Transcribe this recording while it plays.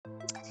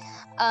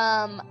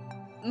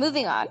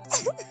Moving on.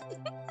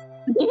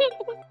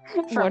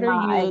 What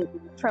are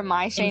you from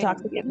my shame?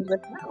 intoxicated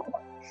with now?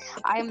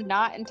 I'm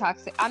not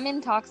intoxicated. I'm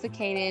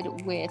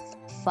intoxicated with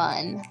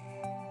fun.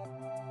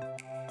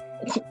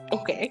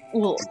 Okay,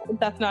 well,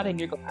 that's not in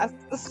your glass,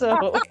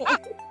 so.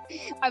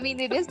 I mean,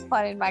 it is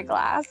fun in my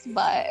glass,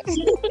 but.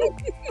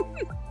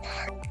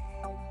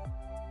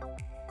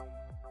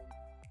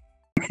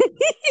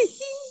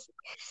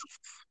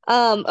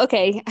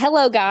 Okay.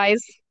 Hello,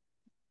 guys.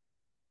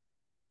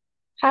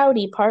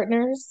 Howdy,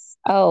 partners.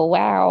 Oh,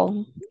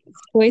 wow.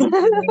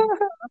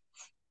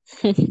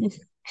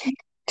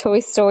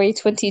 Toy Story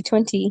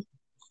 2020.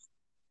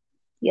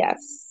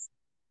 Yes.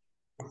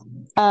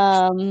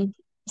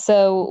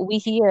 So we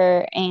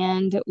here,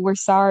 and we're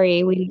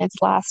sorry we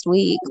missed last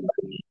week.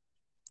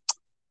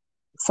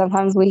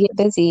 Sometimes we get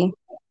busy.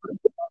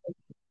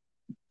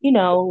 You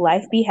know,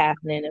 life be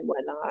happening and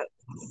whatnot.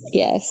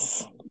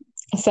 Yes.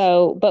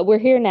 So, but we're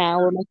here now.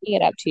 We're making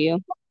it up to you.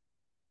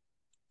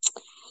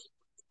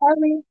 Are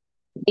we?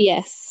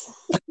 Yes,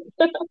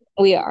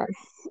 we are.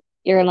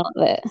 You're gonna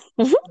love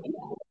it.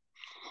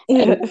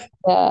 And,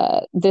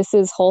 this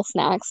is Whole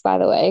Snacks, by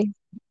the way.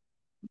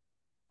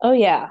 Oh,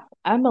 yeah.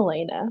 I'm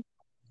Elena.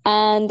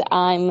 And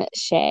I'm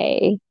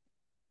Shay.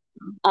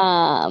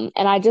 And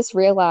I just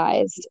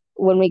realized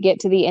when we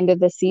get to the end of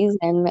the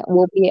season,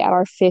 we'll be at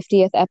our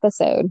 50th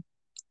episode.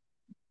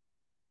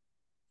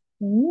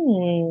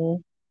 We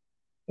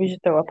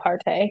should throw a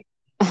party.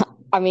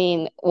 I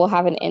mean, we'll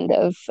have an end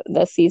of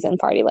the season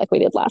party like we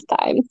did last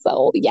time.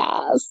 So,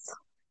 yes.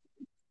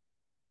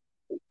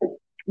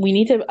 We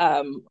need to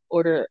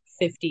order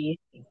 50,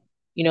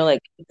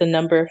 like the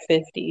number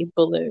 50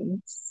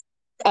 balloons.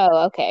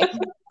 Oh, okay.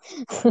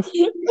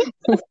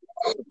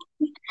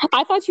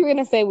 I thought you were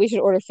going to say we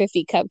should order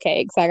 50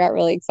 cupcakes. I got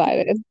really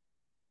excited.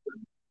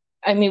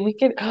 I mean, we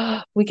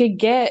could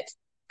get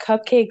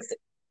cupcakes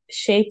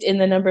shaped in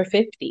the number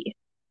 50.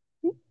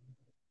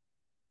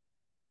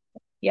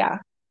 Yeah.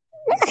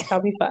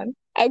 That'll be fun.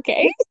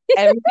 Okay.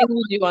 Everything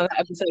we do on the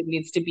episode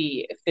needs to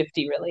be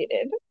 50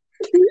 related.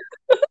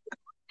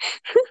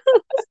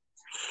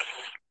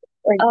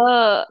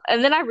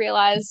 And then I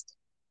realized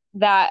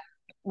that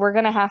we're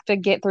going to have to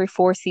get through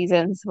 4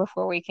 seasons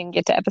before we can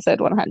get to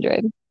episode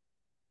 100.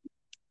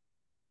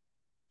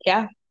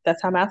 Yeah,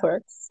 that's how math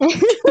works.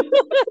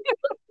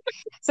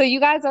 So you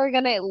guys are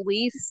going to at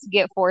least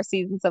get 4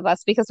 seasons of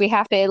us because we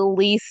have to at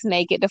least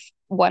make it to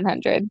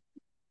 100.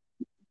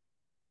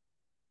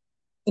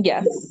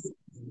 Yes.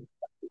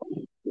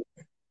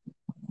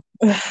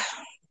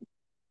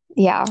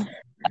 Yeah.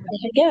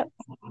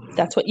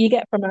 That's what you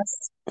get from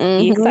us. Mm-hmm.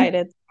 Be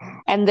excited.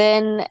 And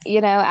then,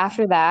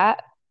 after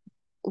that,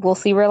 we'll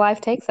see where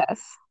life takes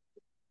us.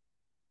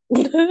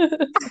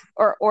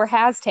 or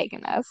has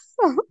taken us.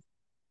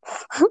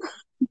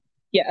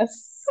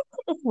 Yes.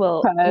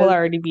 We'll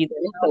already be there,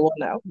 so we'll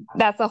know.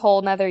 That's a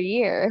whole nother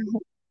year.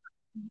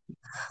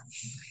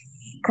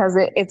 Because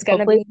it's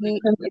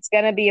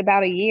gonna be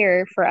about a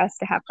year for us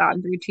to have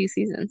gotten through 2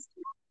 seasons.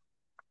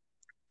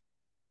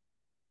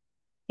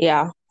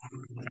 Yeah.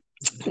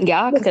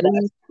 Yeah, because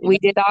we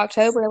did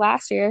October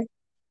last year.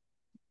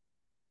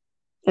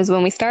 Is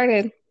when we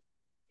started.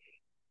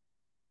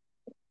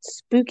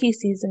 Spooky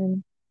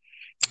season.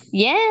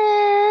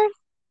 Yeah.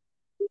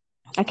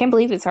 I can't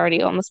believe it's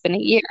already almost been a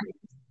year.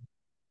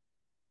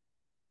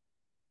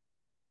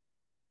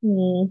 I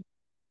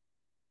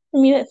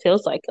mean, it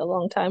feels like a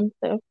long time,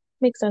 so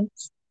makes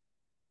sense.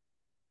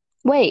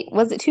 Wait,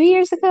 was it 2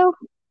 years ago?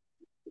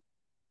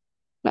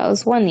 No, it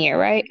was 1 year,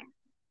 right?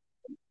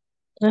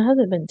 It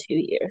hasn't been 2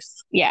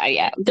 years.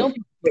 Yeah. Don't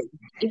be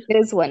crazy. It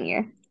is 1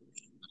 year.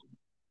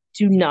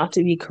 Do not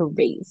to be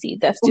crazy.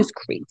 That's just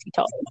crazy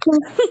talk.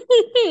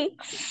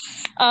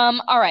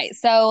 All right,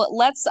 so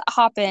let's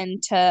hop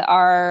into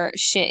our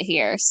shit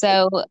here.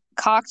 So,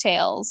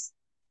 cocktails.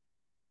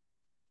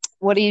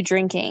 What are you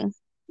drinking?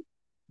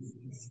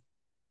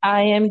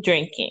 I am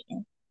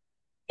drinking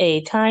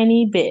a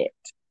tiny bit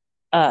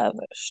of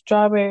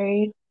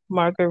strawberry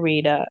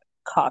margarita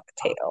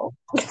cocktail.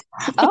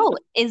 Oh,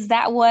 is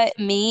that what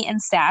me and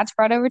Saj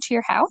brought over to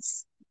your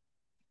house?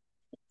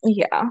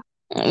 Yeah.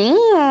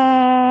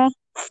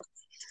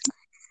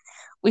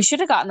 We should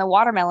have gotten the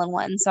watermelon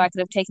one so I could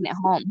have taken it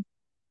home.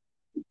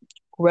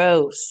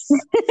 Gross.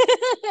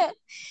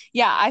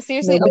 Yeah, I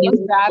seriously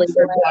almost grabbed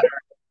for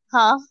water.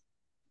 Huh?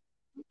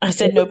 I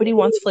said nobody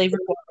wants flavored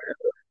water.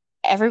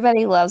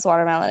 Everybody loves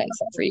watermelon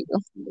except for you.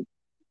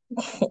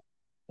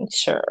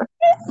 Sure.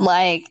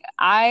 Like,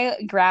 I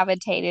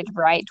gravitated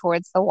right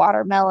towards the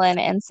watermelon,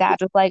 and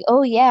Saj was like,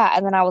 oh, yeah.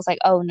 And then I was like,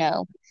 oh,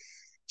 no.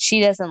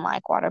 She doesn't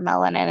like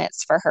watermelon, and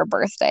it's for her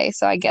birthday,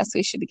 so I guess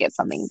we should get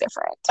something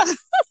different.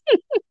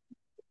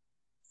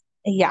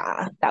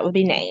 Yeah, that would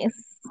be nice.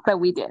 So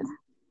we did.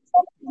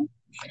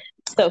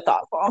 So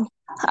thoughtful.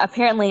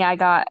 Apparently, I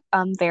got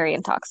very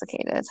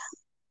intoxicated.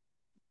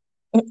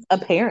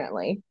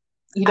 Apparently.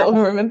 You don't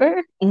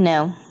remember?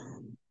 No.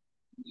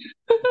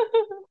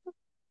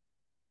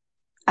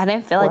 I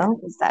didn't feel like I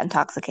was that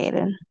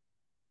intoxicated.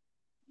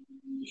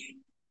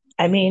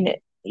 I mean,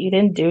 You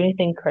didn't do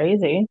anything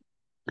crazy.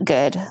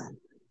 Good.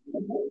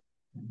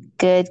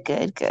 Good,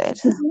 good, good.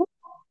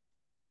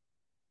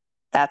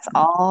 That's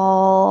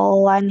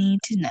all I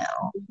need to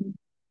know.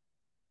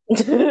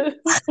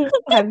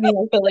 I mean,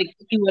 I feel like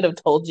he would have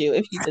told you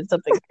if you did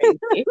something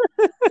crazy.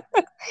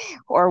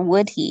 Or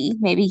would he?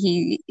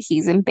 Maybe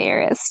he's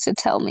embarrassed to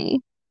tell me.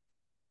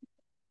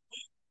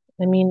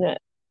 I mean,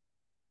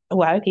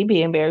 why would he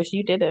be embarrassed?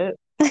 You did it.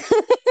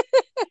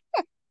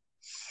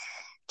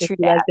 Just True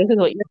be like, that. this is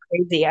what your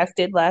crazy ass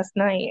did last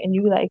night. And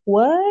you were like,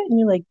 what? And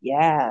you're like,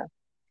 yeah.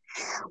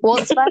 Well,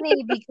 it's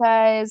funny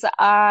because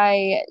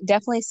I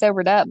definitely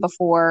sobered up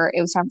before it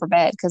was time for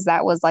bed because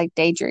that was like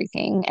day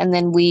drinking. And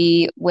then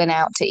we went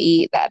out to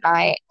eat that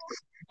night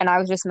and I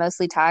was just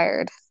mostly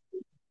tired.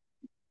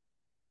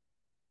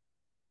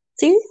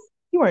 See,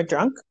 you weren't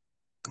drunk.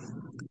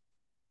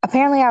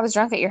 Apparently, I was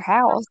drunk at your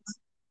house.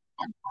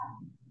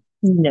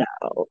 No.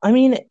 I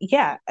mean,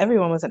 yeah,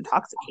 everyone was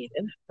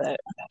intoxicated, but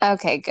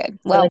Okay, good. I feel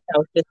Well, like that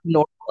was just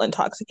normal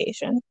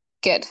intoxication.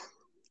 good.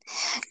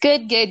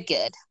 Good, good,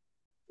 good.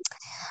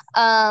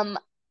 Um,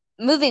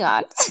 moving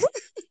on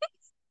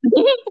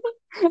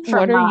What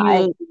from are my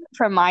you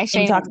from my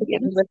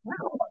intoxicated shenanigans. with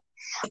now?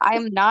 I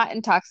am not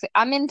intoxicated.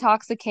 I'm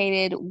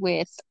intoxicated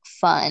with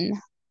fun.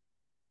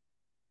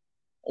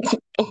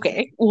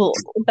 Okay, well,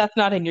 that's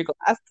not in your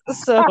glass.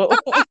 So,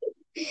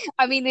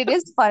 I mean, it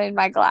is fun in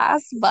my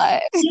glass,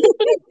 but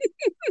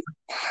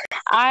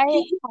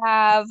I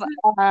have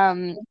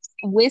um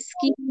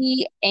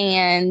whiskey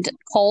and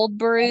cold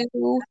brew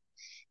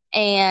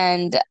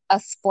and a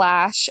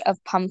splash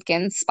of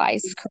pumpkin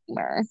spice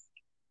creamer.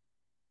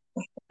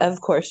 of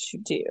course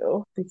you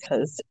do,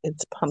 because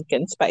it's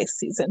pumpkin spice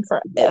season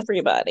for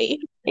everybody.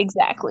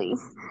 Exactly.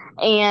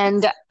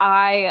 And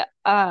I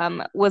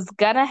was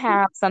gonna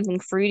have something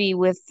fruity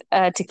with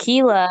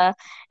tequila,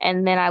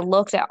 and then I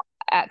looked at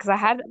because I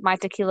had my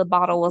tequila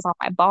bottle was on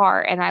my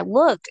bar, and I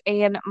looked,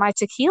 and my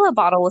tequila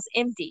bottle was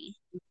empty.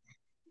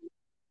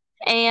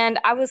 And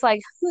I was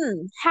like,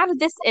 how did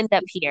this end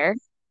up here?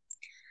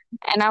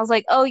 And I was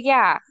like, oh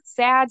yeah,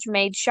 Sag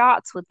made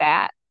shots with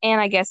that.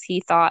 And I guess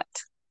he thought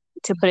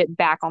to put it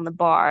back on the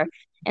bar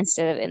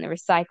instead of in the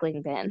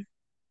recycling bin.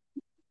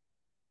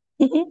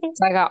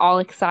 So I got all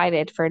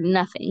excited for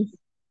nothing.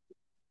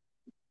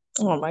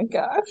 Oh my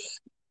gosh.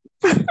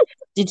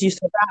 Did you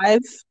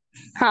survive?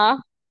 Huh?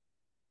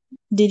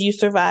 Did you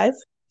survive?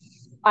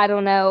 I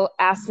don't know.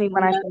 Ask me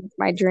when I finish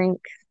my drink.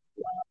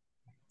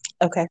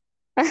 Okay.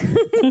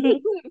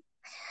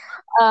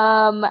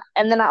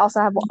 And then I also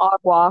have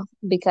agua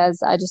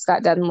because I just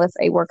got done with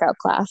a workout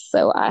class,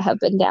 so I have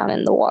been down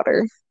in the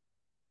water.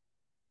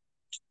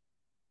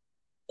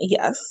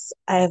 Yes,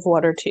 I have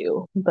water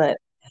too, but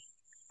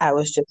I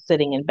was just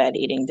sitting in bed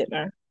eating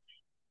dinner.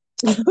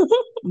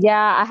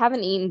 Yeah, I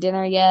haven't eaten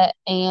dinner yet,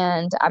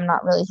 and I'm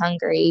not really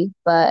hungry,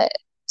 but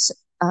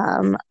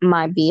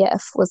my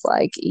BF was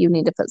like, "You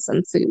need to put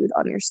some food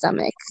on your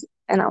stomach,"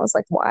 and I was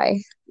like,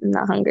 "Why? I'm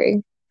not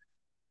hungry."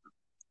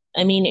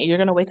 I mean, you're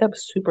gonna wake up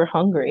super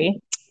hungry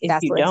if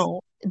That's you what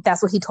don't.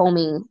 that's what he told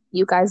me.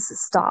 You guys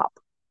stop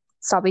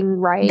being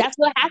right. That's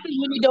what happens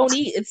when you don't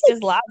eat. It's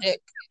just logic.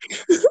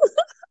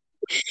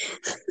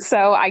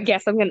 So I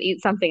guess I'm gonna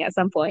eat something at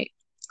some point.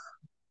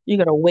 You're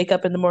gonna wake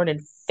up in the morning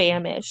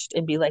famished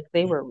and be like,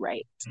 they were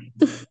right.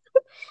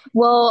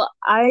 Well,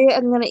 I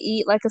am gonna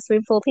eat like a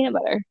spoonful of peanut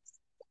butter.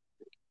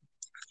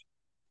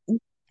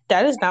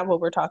 That is not what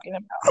we're talking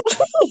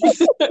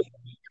about.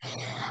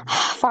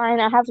 Fine,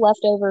 I have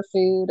leftover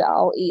food.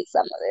 I'll eat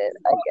some of it,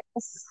 I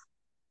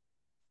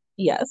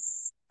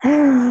Yes.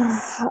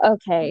 guess.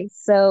 Okay,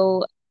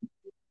 so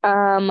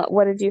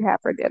what did you have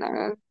for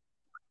dinner?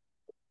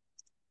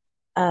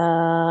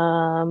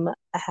 I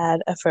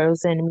had a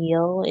frozen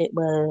meal. It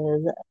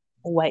was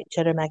white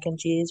cheddar mac and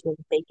cheese with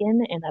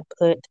bacon, and I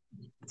put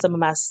some of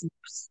my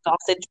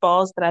sausage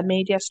balls that I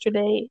made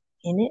yesterday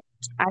in it.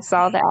 I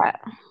saw that.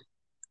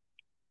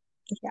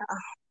 Yeah.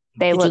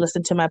 They Did you look.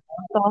 listen to my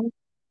ball song?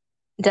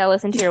 Did I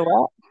listen to your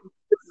what?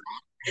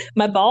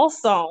 My ball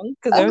song,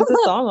 because there was a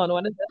song on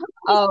one of them.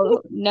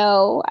 Oh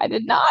no, I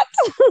did not.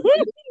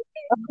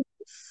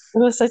 It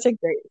was such a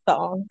great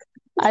song.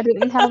 I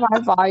didn't have my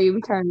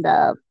volume turned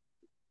up.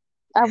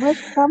 I was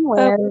Um,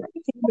 somewhere.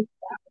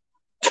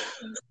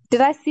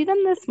 Did I see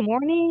them this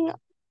morning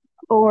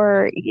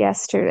or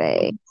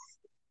yesterday?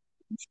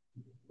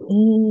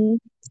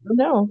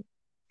 no.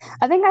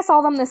 I think I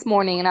saw them this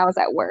morning and I was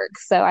at work,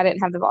 so I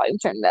didn't have the volume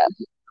turned up.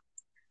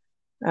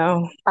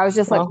 Oh, I was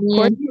just like, well,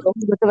 poor you.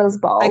 look at those I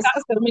balls.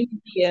 got so many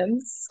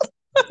DMs.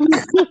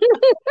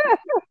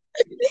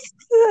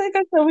 I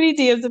got so many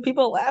DMs of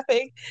people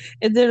laughing.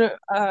 And then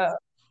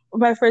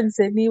my friend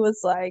Sydney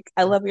was like,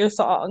 I love your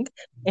song.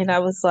 And I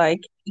was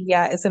like,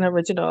 yeah, it's an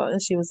original.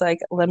 And she was like,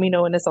 let me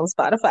know when it's on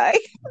Spotify.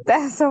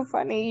 That's so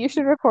funny. You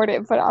should record it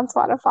and put it on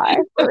Spotify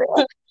for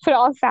real. Put it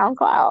on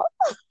SoundCloud.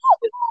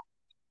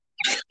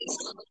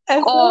 I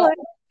feel Uh, like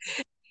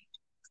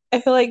I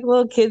feel like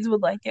little kids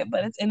would like it,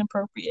 but it's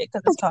inappropriate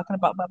because it's talking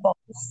about my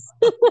balls.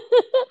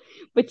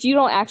 but you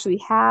don't actually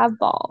have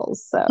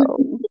balls,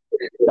 so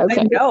I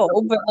Okay. know,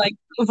 but like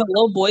if a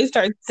little boy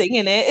starts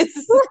singing it,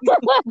 it's really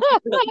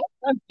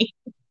funny.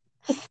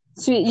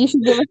 You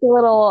should give us a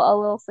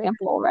little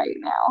sample right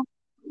now.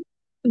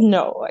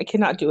 No, I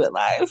cannot do it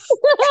live.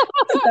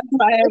 That's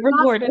why I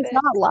recorded It's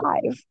not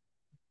live.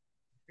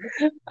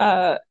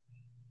 it.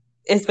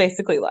 It's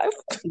basically live.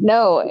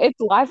 No, it's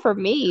live for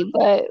me,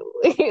 but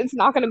it's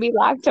not going to be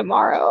live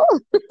tomorrow.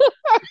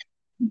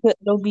 But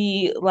it'll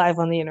be live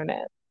on the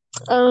internet.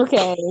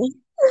 Okay.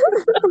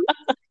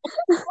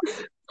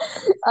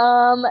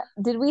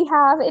 Did we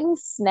have any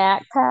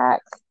snack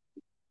pack?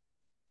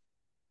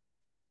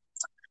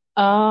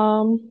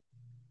 I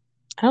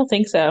don't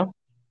think so.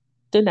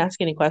 Didn't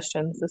ask any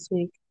questions this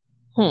week.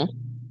 Hmm.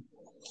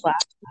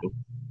 Last week.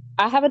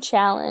 I have a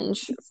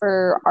challenge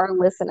for our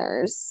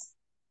listeners.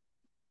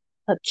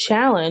 A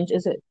challenge?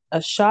 Is it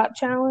a shot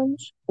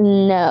challenge?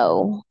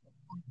 No.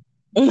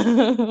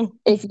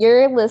 If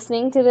you're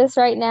listening to this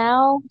right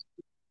now,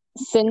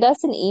 send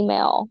us an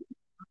email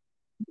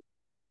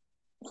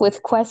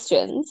with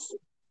questions.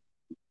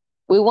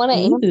 We want to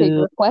answer Ooh,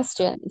 your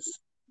questions.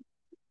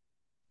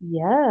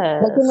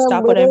 yes. They can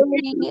Stop whatever.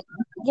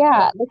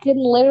 yeah, they can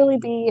literally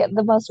be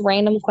the most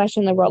random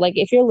question in the world. Like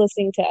if you're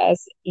listening to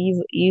us,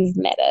 you've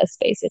met us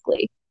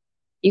basically.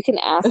 You can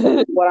ask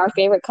us what our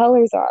favorite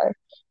colors are.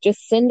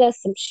 Just send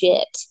us some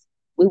shit.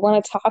 We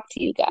want to talk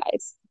to you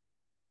guys.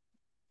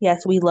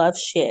 Yes, we love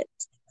shit.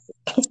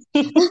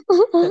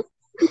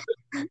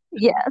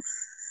 Yes.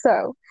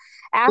 So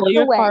ask Pull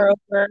your away. car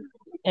over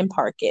and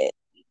park it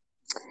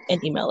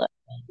and email it.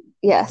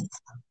 Yes.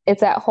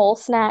 It's at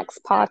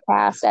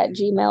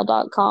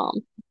wholesnackspodcast@gmail.com.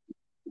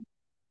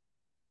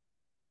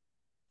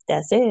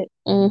 That's it.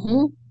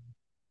 Mm-hmm.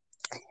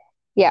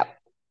 Yeah.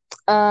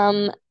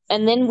 And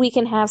then we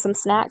can have some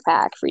snack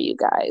pack for you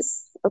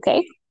guys.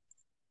 Okay.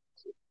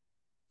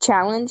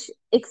 Challenge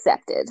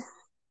accepted.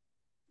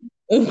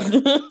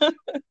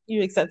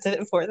 You accepted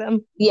it for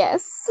them.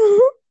 Yes.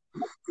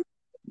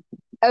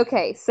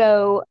 Okay,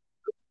 so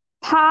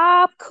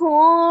popcorn.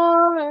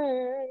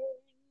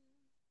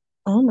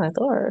 Oh my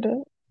Lord.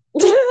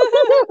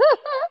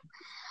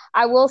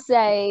 I will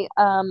say,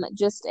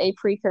 just a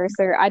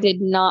precursor, I did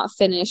not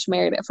finish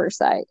Married at First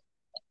Sight.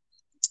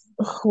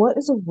 What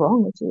is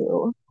wrong with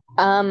you?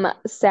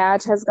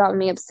 Sag has gotten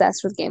me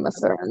obsessed with Game of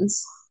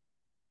Thrones.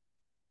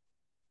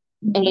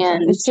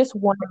 And It's just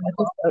one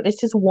episode.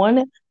 It's just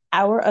 1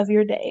 hour of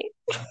your day.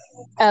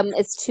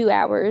 it's 2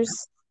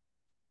 hours.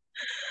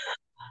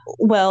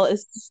 Well,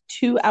 it's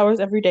 2 hours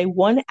every day.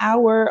 1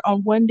 hour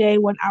on one day,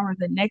 1 hour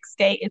the next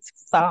day. It's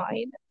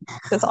fine.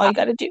 That's all you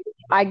got to do.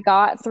 I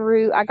got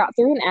through an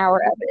hour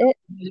of it.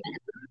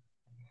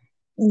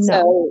 No.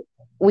 So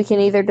we can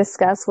either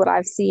discuss what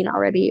I've seen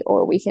already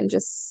or we can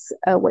just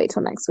wait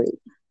till next week.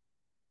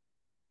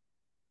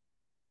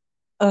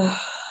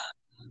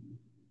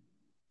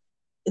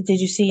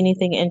 Did you see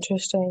anything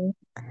interesting?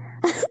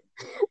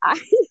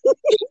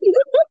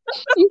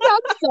 You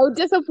sound so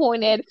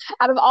disappointed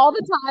out of all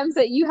the times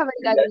that you haven't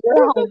done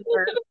your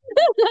homework.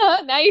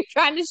 Now you're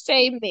trying to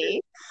shame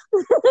me.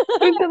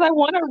 Because I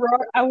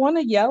want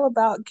to yell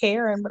about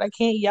Karen, but I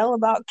can't yell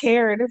about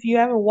Karen if you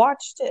haven't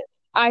watched it.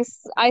 I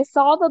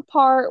saw the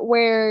part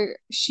where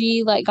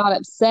she like got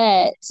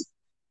upset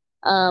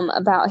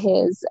about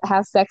his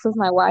have sex with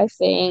my wife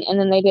thing, and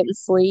then they didn't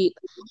sleep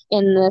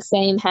in the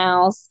same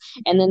house,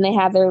 and then they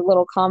had their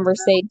little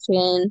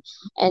conversation,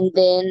 and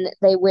then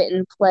they went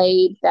and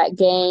played that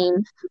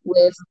game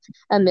with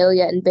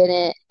Amelia and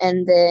Bennett,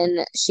 and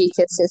then she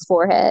kissed his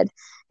forehead,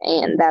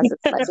 and that's as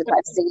much as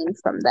I've seen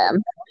from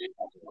them.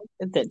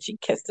 And then she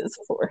kissed his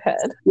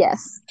forehead.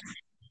 Yes.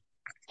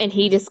 And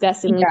he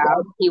disgustingly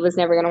said he was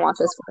never going to watch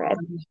his forehead.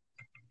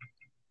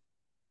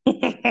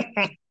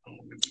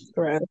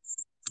 Gross.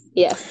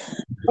 Yes.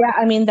 Yeah,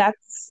 I mean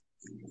that's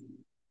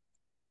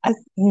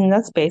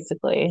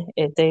basically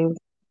it.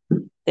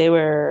 They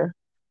were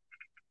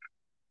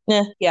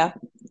yeah.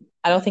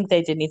 I don't think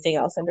they did anything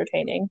else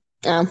entertaining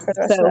for the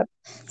rest of that.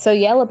 So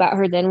yell about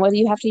her then. What do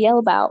you have to yell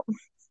about?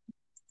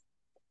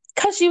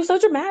 Because she was so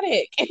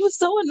dramatic. It was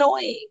so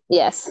annoying.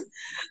 Yes.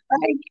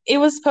 Like it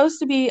was supposed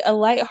to be a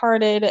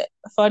lighthearted,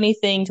 funny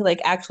thing to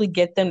like actually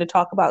get them to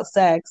talk about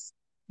sex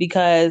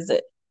because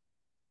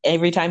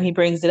every time he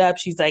brings it up,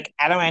 she's like,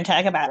 I don't want to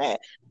talk about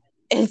it.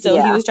 And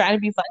so he was trying to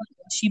be funny.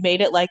 She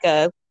made it like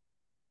I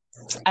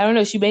don't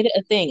know, she made it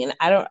a thing. And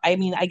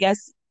I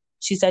guess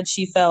she said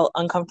she felt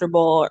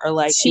uncomfortable or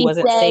like she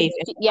wasn't safe.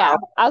 Yeah,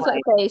 I was going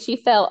to say she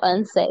felt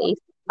unsafe.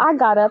 I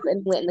got up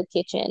and went in the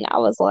kitchen. I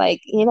was like,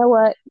 you know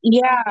what?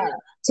 Yeah.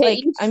 Like,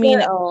 I mean,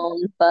 their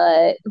own,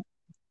 but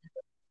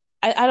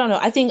I don't know.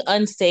 I think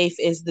unsafe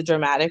is the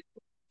dramatic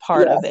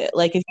part of it.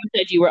 Like if you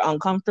said you were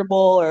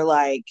uncomfortable or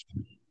like,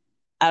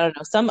 I don't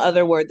know, some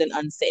other word than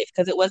unsafe.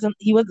 Because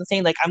he wasn't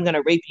saying like, I'm going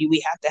to rape you. We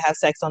have to have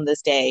sex on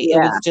this day. Yeah. It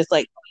was just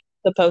like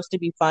supposed to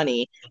be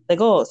funny. Like,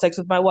 oh, sex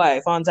with my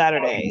wife on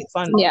Saturday.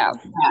 Fun. Yeah.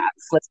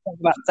 Let's talk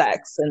about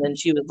sex. And then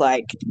she was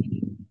like,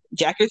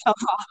 jack yourself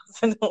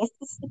off.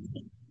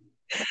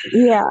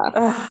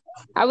 Yeah.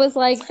 I was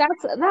like,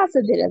 that's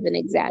a bit of an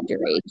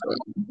exaggeration.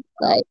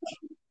 Like,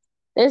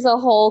 there's a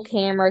whole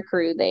camera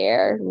crew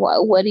there.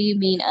 What do you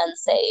mean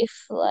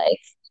unsafe? Like,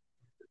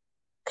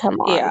 come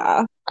on.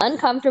 Yeah.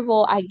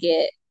 Uncomfortable, I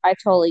get. I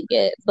totally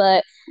get.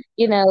 But,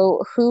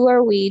 who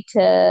are we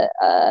to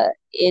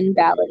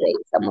invalidate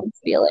someone's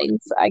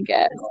feelings, I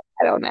guess.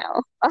 I don't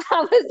know.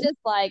 I was just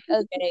like,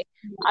 okay,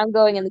 I'm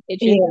going in the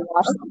kitchen to Yeah.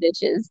 wash some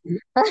dishes.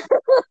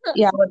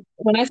 Yeah.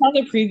 When I saw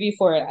the preview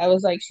for it, I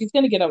was like, she's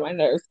gonna get on my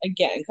nerves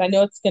again. 'Cause I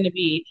know it's gonna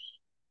be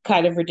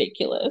kind of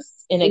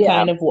ridiculous, and it Yeah,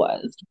 kind of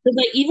was. But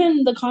like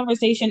even the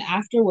conversation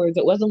afterwards,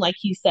 it wasn't like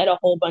he said a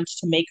whole bunch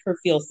to make her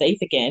feel safe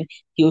again.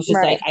 He was just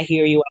like, right. "I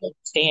hear you, I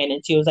understand,"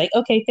 and she was like,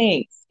 "Okay,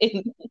 thanks,"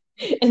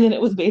 and then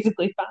it was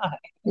basically fine.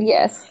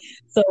 Yes.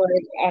 So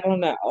like, I don't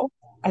know.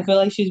 I feel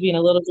like she's being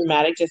a little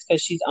dramatic just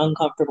because she's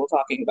uncomfortable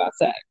talking about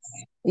sex,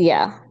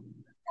 Yeah.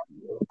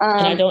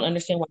 and I Um, don't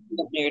understand why she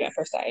got married at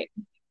first sight.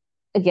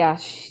 yeah,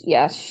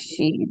 yeah,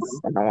 she's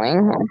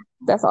annoying.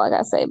 That's all I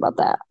gotta say about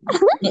that.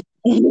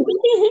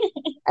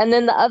 And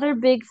then the other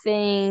big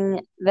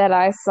thing that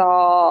I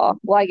saw,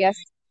 well, I guess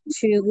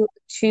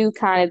two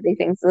kind of big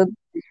things. The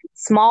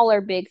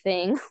smaller big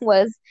thing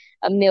was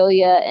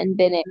Amelia and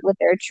Bennett with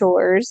their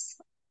chores.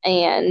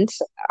 And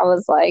I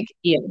was like,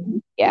 Yeah.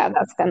 yeah,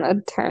 that's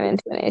gonna turn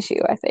into an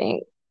issue, I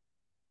think.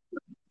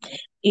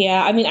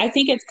 Yeah, I mean, I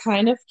think it's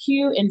kind of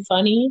cute and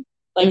funny.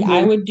 Like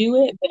I Hmm. would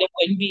do it, but it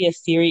wouldn't be a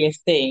serious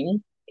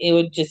thing. It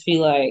would just be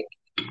like,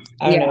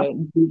 I don't Yeah.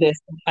 know, do this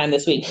time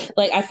this week.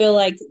 Like I feel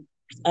like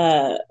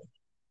uh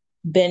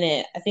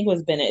Bennett, I think it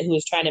was Bennett who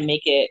was trying to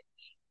make it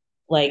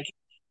like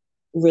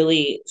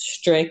really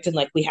strict and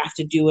like we have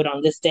to do it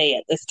on this day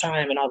at this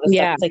time and all this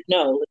stuff. Yeah. It's like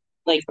no,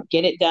 like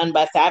get it done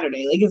by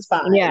Saturday. Like it's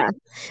fine. Yeah.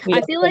 We I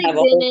don't feel have to like have a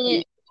whole Bennett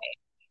week.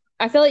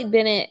 I feel like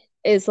Bennett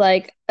is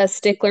like a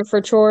stickler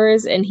for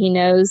chores and he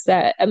knows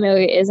that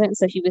Amelia isn't,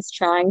 so he was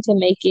trying to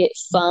make it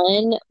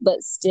fun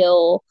but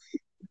still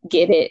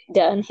get it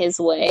done his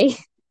way.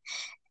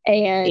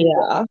 And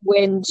Yeah.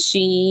 when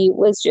she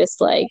was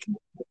just like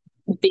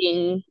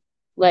being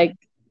like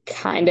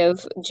kind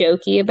of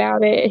jokey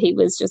about it, he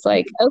was just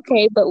like,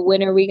 okay, but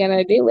when are we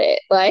gonna do it?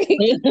 Like,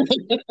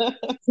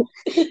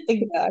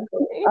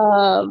 Exactly.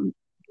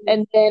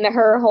 and then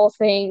her whole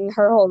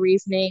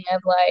reasoning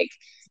of like,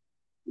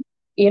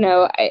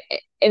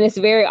 and it's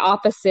very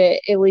opposite,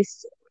 at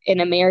least in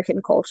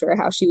American culture,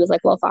 how she was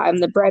like, well, if I'm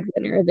the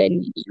breadwinner,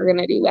 then you're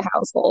gonna do the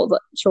household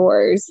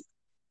chores.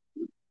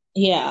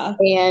 Yeah.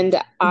 And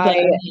But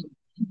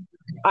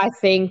I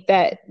think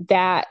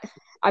that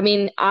I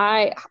mean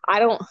I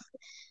don't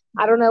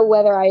know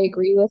whether I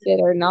agree with it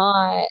or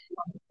not,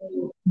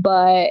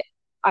 but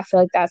I feel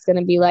like that's going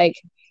to be like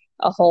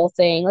a whole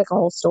thing, like a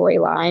whole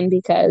storyline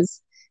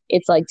because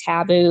it's like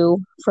taboo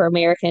for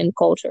American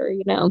culture,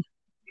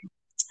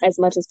 as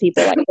much as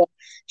people like to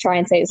try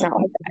and say it's not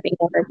like that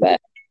anymore.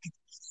 But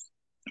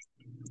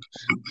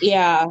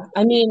yeah,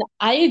 I mean,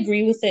 I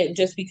agree with it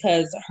just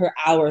because her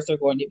hours are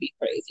going to be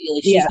crazy.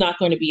 Like yeah, she's not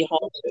going to be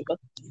home,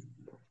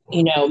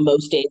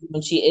 most days.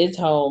 When she is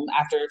home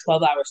after a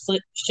 12-hour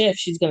shift,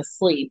 she's going to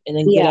sleep and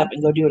then get yeah, up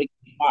and go do it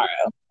again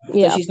tomorrow. So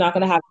yeah, she's not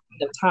going to have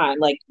the time.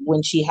 Like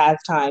when she has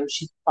time,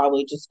 she's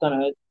probably just going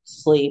to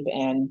sleep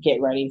and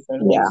get ready for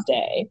the yeah, next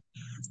day.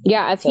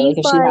 yeah. So like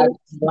if she has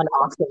one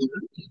option,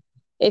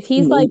 If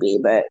he's like, maybe,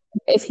 but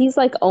if he's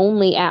like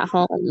only at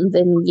home,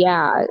 then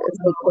yeah,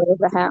 take care of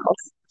the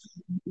house,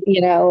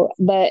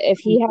 But if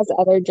he has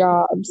other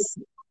jobs,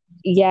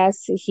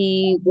 yes,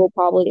 he will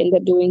probably end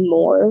up doing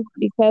more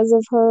because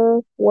of her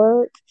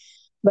work,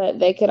 but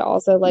they could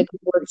also like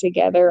work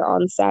together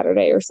on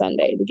Saturday or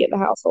Sunday to get the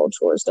household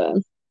chores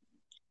done.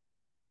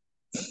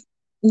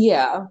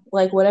 yeah,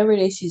 like whatever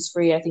day she's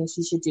free, I think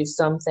she should do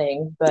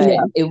something, but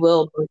Yeah, it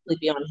will mostly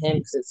be on him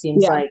because it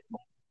seems yeah, like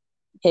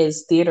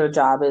his theater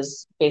job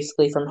is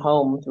basically from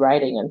home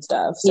writing and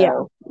stuff. yeah,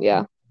 So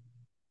yeah.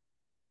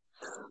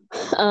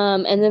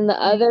 And then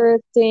the other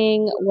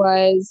thing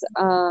was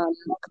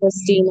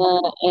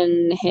Christina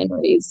and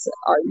Henry's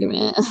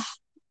argument.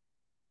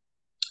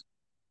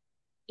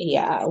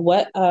 yeah,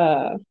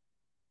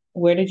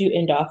 where did you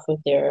end off with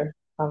their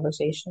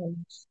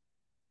conversations?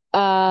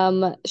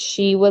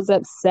 She was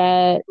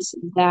upset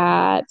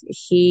that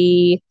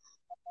he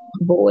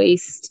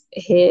voiced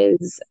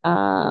his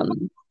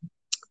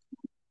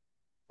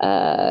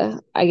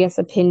I guess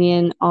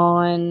opinion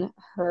on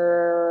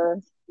her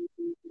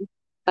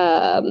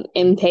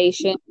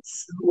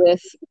impatience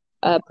with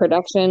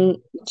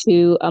production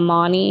to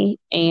Amani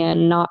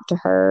and not to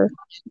her.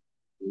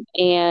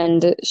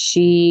 And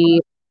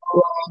she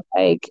was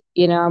like,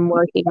 I'm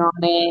working on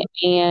it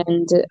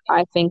and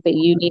I think that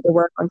you need to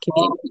work on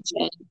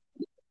communication.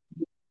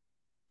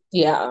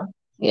 Yeah.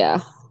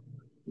 Yeah,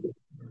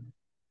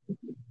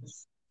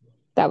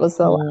 that was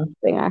the last Mm.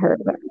 thing I heard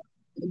of her.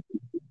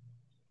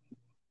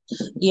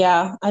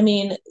 Yeah, I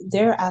mean,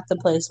 they're at the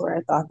place where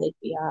I thought they'd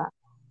be at,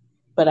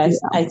 but I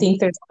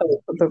think there's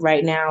hope. But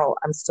right now,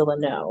 I'm still a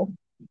no.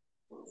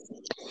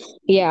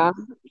 Yeah,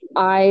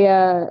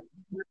 I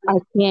I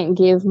can't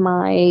give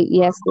my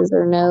yeses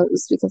or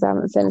nos because I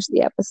haven't finished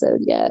the episode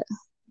yet.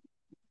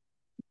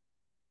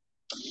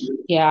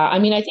 Yeah, I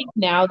mean, I think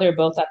now they're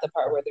both at the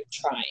part where they're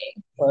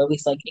trying, or at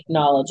least like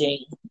acknowledging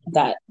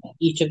that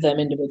each of them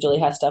individually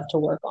has stuff to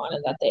work on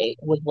and that they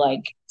would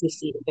like to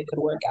see if it could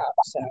work out.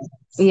 So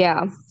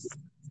Yeah.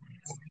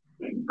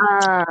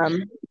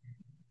 Um,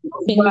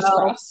 fingers well,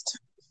 crossed.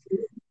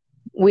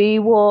 we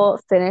will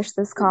finish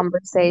this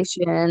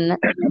conversation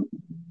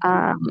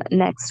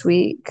next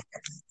week.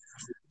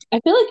 I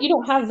feel like you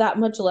don't have that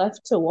much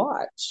left to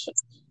watch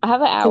I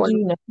have an because hour.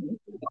 you know.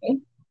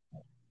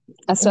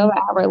 I still have an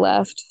hour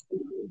left.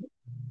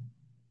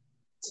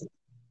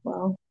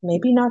 Well,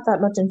 maybe not that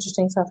much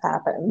interesting stuff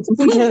happens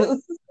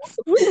because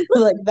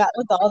like that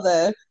was all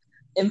the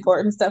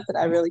important stuff that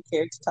I really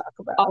cared to talk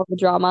about. All the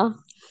drama.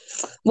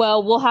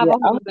 Well, we'll have Yeah, a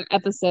whole other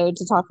episode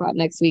to talk about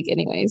next week,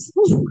 anyways.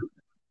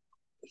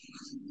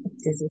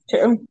 this is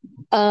true.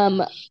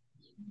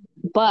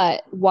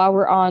 But while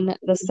we're on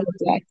the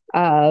subject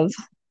of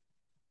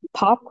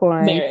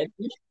popcorn, Marriage.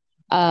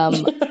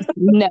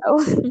 no.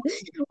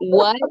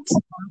 What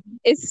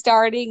is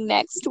starting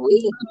next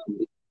week?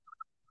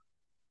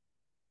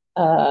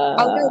 Oh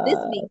no, this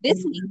week.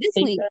 This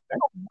week.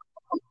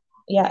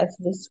 Yeah, it's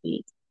this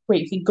week.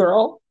 Crazy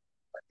girl.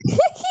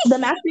 The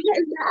Masked Singer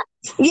is back.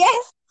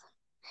 Yes.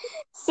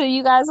 So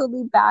you guys will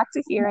be back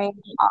to hearing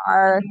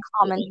our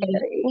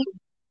commentary.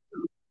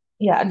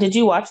 Yeah. Did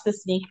you watch the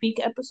sneak peek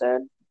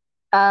episode?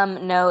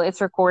 No, it's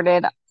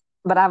recorded,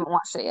 but I haven't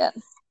watched it yet.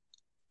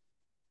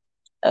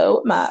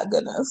 Oh my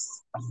goodness.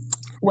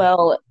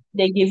 Well,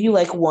 they give you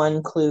like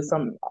one clue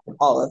from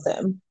all of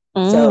them.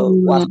 So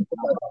watch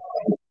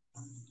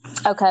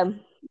Okay.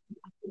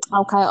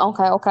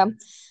 Okay.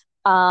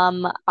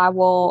 I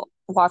will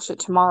watch it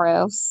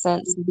tomorrow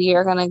since we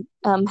are gonna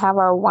have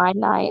our wine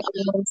night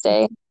on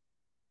Wednesday.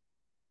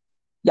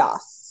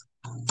 Yes.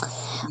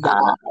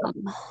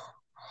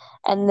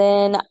 And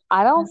then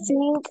I don't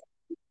think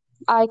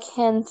I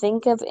can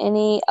think of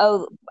any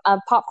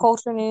pop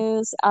culture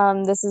news.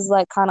 This is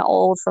like kind of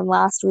old from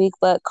last week,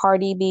 but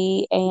Cardi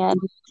B and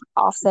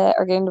Offset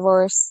are getting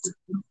divorced.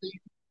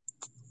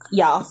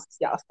 Yes,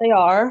 they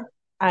are.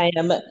 I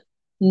am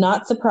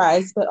not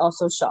surprised, but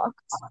also shocked.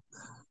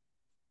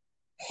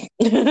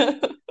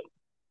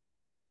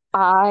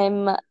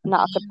 I'm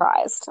not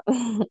surprised.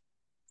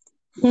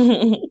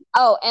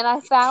 Oh, and I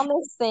found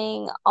this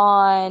thing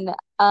on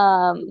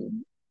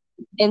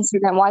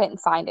Instagram. Well, I didn't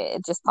find it.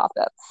 It just popped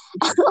up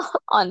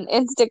on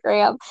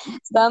Instagram.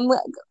 Some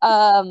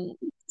uh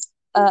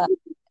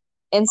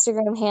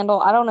Instagram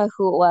handle. I don't know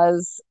who it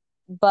was,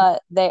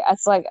 but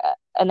it's like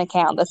an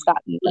account that's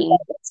got memes and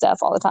stuff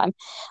all the time.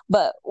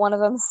 But one of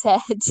them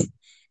said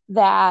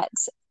that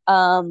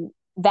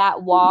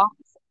that walk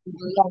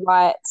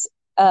got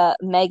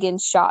Megan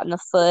shot in the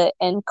foot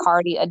and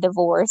Cardi a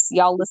divorce.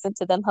 Y'all listen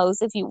to them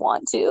hoes if you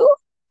want to.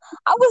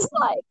 I was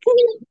like,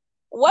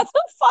 what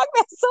the fuck?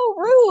 That's so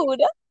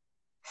rude.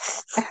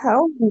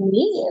 How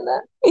mean.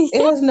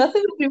 It has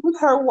nothing to do with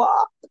her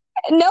walk.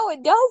 No,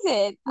 it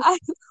doesn't. I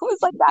was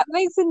like, that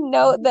makes a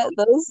note that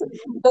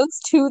those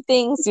two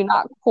things do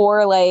not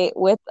correlate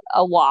with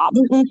a WAP.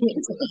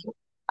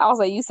 I was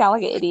like, you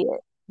sound like an idiot.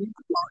 There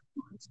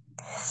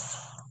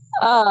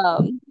are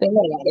a lot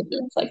of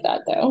things like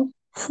that though.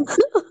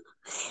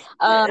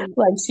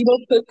 Like she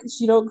don't cook,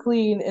 she don't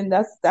clean, and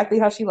that's exactly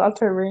how she lost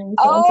her ring.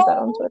 Someone put that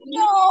on Twitter.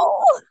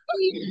 No,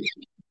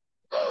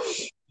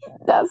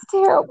 that's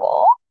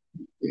terrible.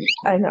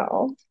 I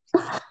know.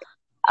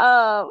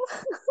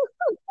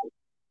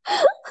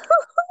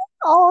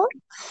 Oh,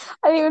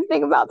 I didn't even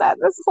think about that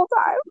this whole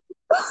time.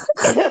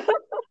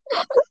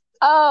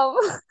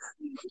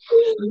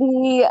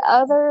 The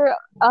other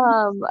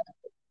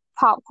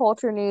pop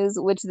culture news,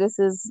 which this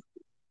is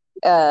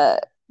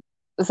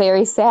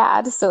very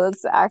sad, so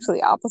it's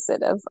actually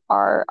opposite of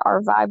our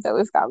vibe that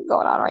we've got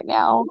going on right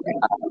now.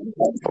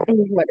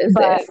 What is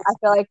But this? I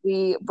feel like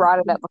we brought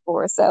it up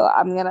before, so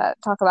I'm gonna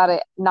talk about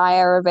it.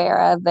 Naya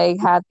Rivera, they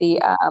had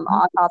the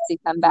autopsy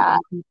come back,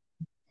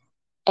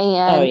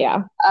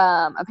 and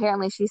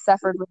apparently she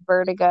suffered with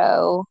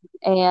vertigo,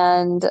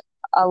 and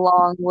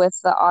along with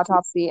the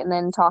autopsy, and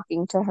then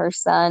talking to her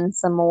son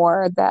some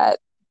more, that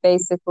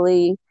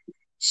basically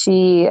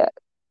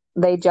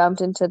they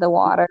jumped into the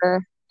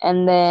water,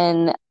 and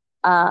then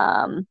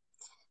I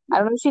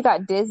don't know if she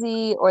got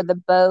dizzy or the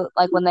boat,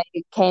 like when they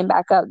came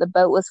back up, the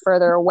boat was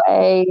further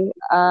away,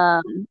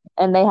 and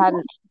they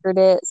hadn't anchored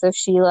it. So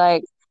she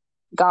like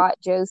got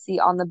Josie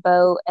on the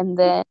boat, and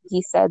then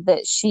he said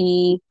that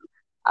she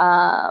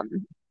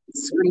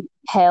screamed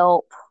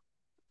help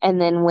and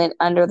then went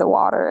under the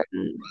water,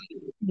 and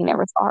he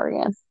never saw her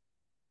again.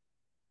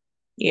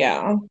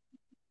 Yeah.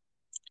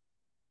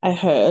 I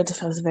heard.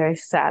 I was very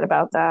sad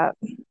about that.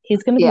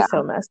 He's gonna be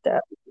so messed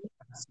up.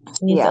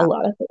 He needs a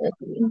lot of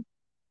therapy.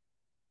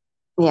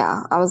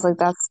 Yeah, I was like,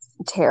 that's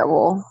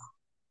terrible.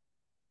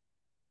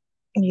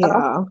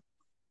 Yeah.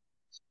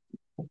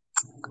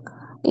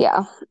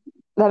 Yeah,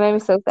 that made me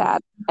so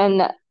sad.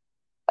 And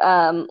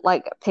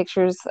like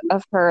pictures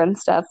of her and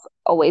stuff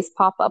always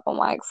pop up on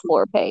my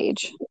explore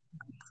page.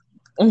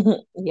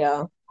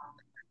 Yeah.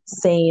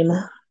 Same.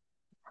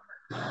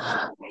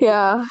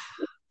 Yeah.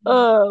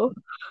 Oh,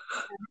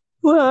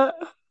 what?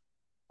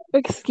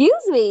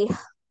 Excuse me.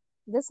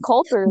 This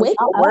culture is Wake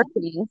not up.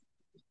 working.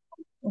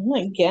 Oh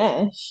my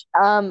gosh.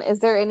 Is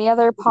there any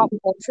other pop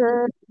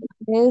culture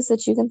news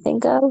that you can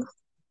think of?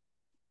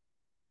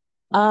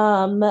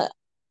 Um,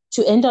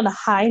 to end on a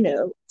high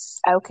note,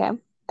 Okay.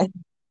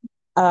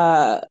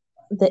 uh,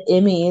 the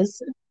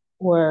Emmys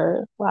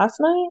were last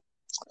night,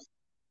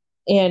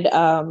 and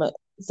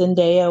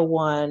Zendaya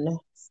won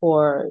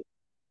for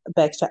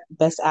best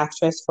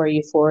actress for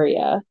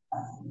Euphoria,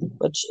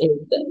 which is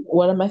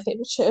one of my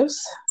favorite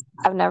shows.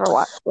 I've never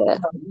watched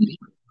it.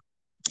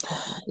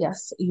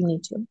 Yes, you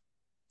need to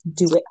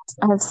do it.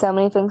 I have so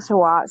many things to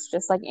watch,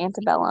 just like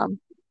Antebellum.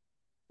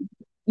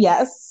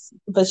 Yes,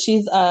 but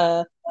she's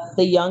the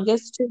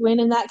youngest to win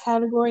in that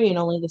category and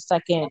only the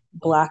second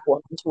black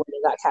woman to win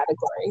in that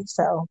category.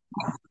 So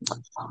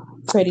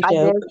pretty I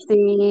dope. did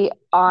see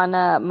on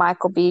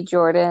Michael B.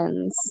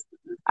 Jordan's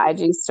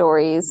IG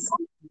stories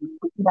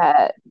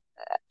that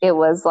it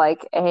was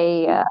like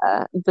a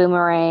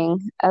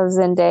boomerang of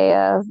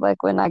Zendaya,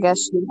 like when I guess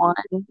she won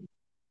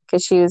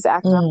because she was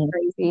acting all Mm.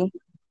 crazy.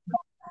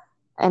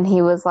 And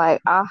he was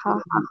like, aha,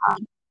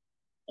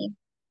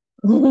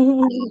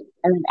 and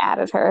then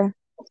added her.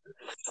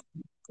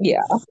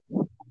 Yeah,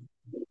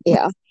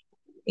 Yeah.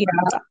 yeah.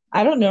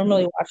 I don't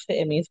normally watch the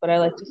Emmys, but I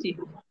like to see.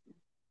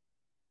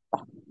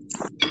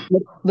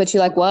 But you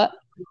like what?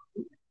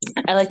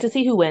 I like to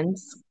see who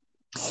wins.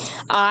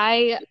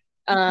 I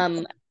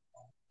um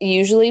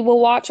usually will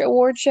watch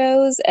award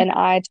shows and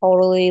I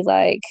totally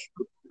like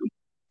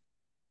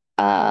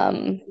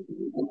um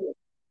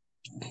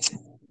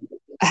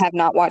have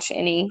not watched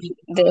any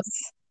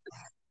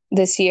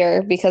this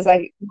year because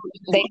they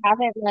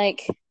haven't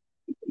like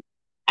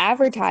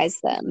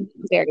advertised them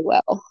very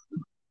well.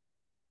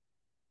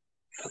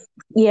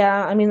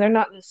 Yeah, I mean they're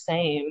not the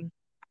same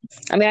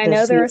I mean, I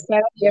know this year. they're set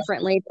up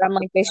differently, but I'm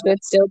like they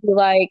should still be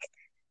like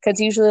because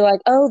usually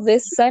like oh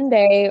this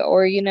Sunday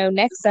or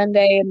next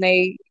Sunday and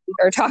they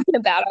are talking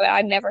about it.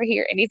 I never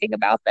hear anything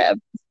about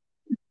them.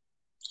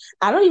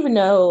 I don't even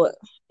know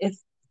if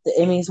the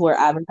Emmys were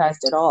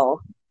advertised at all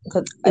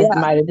because it Yeah,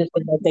 might have just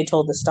been like they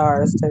told the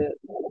stars to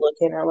look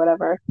in or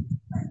whatever.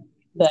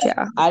 But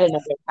yeah. I didn't know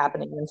it was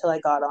happening until I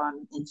got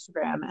on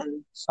Instagram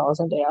and saw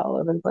Zendaya all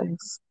over the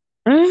place.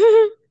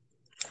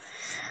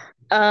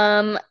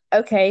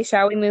 Okay,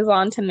 shall we move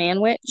on to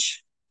Manwich?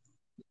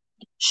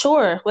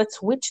 Sure,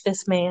 let's witch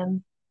this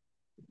man.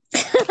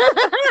 Do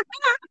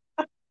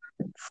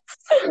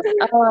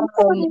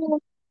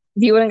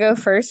you want to go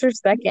first or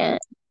second?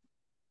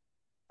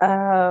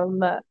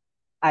 Um,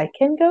 I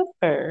can go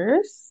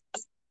first.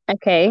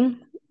 Okay.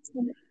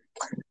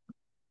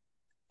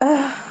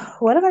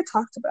 What have I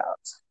talked about?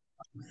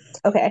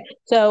 Okay,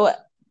 so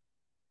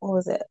what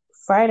was it?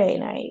 Friday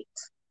night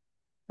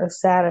or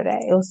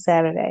Saturday? It was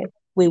Saturday.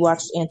 We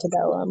watched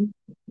Antebellum.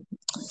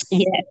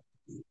 Yeah.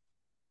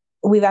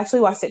 We've actually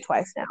watched it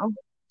twice now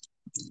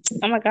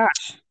Oh my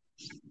gosh.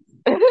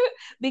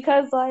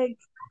 because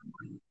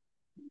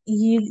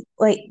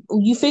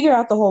you figure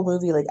out the whole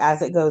movie like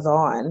as it goes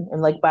on,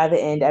 and like by the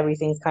end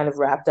everything's kind of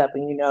wrapped up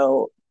and you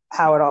know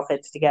how it all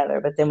fits together.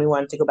 But then we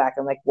wanted to go back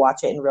and like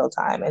watch it in real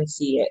time and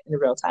see it in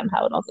real time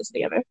how it all fits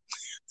together.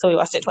 So we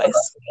watched it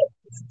twice.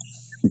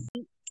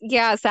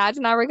 Yeah, Sag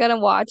and I were gonna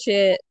watch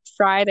it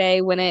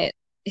Friday when it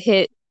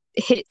hit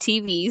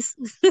TVs.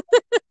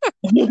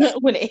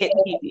 When it hit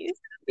TV.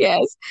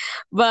 Yes.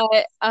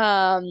 But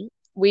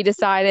we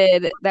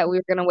decided that we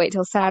were gonna wait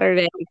till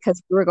Saturday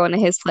because we were going to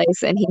his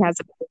place and he has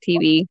a big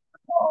TV.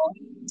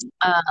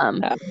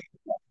 Um,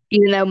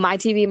 even though my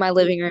TV in my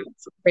living room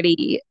is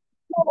pretty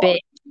big,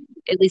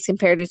 at least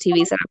compared to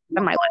TVs that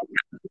I might like.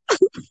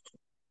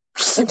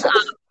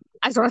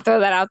 I just want to throw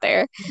that out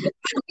there.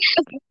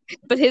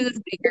 But his is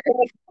bigger.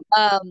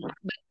 But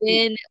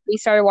then we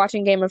started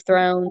watching Game of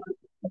Thrones,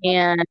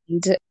 and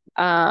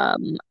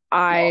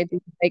I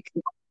like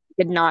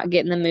did not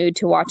get in the mood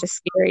to watch a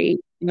scary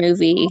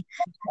movie,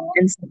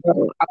 and so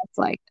I was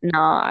like,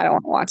 "Nah, I don't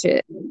want to watch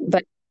it."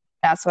 But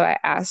that's what I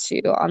asked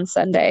you on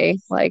Sunday.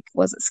 Like,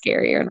 was it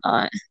scary or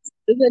not?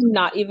 This is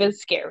not even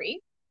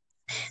scary.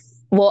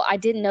 Well, I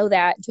didn't know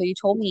that until you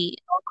told me,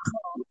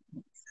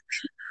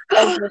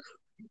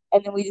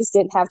 and then we just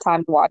didn't have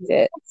time to watch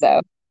it.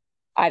 So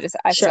I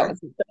Sure. promise.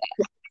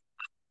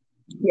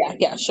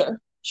 Yeah,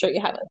 sure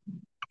you have it.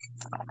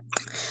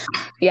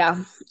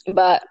 Yeah,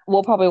 but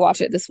we'll probably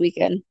watch it this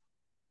weekend.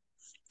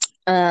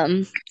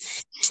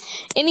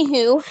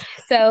 Anywho,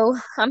 so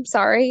I'm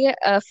sorry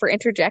for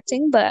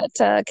interjecting, but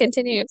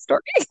continue your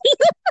story.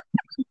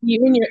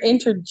 You and your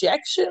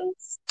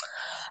interjections.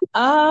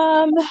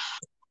 Um,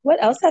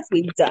 what else have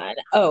we done?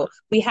 Oh,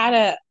 we had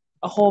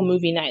a whole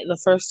movie night the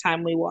first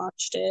time we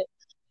watched it.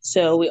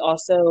 So we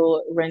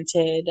also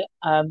rented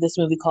this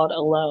movie called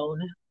Alone,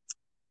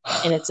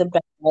 and it's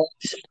about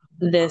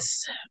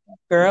this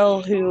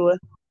girl who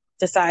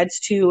decides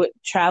to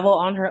travel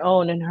on her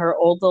own in her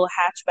old little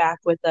hatchback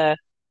with a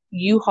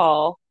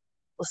U-Haul,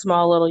 a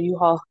small little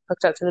U-Haul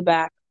hooked up to the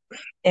back,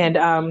 and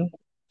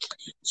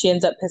she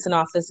ends up pissing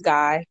off this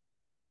guy,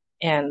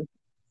 and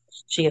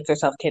She gets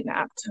herself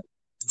kidnapped.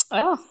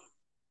 Oh,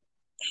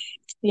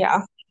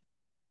 Yeah.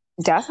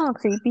 that sounds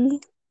creepy.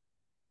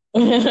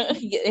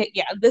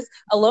 Yeah, this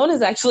Alone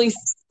is actually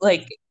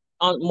like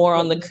on more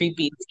on the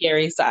creepy,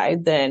 scary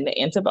side than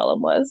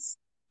Antebellum was.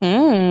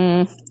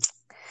 Hmm.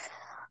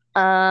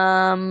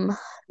 Um,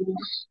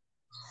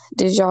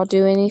 did y'all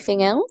do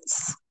anything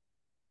else?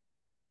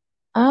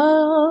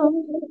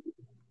 Um,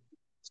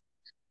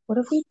 what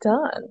have we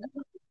done?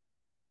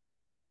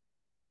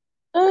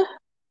 Eh,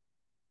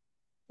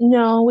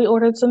 no, we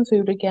ordered some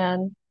food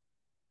again.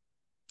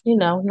 You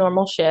know,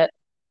 normal shit.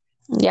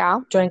 Yeah.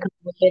 Drank a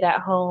little bit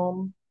at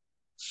home.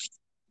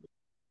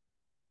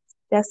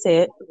 That's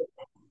it.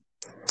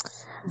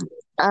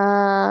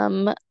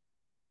 Um,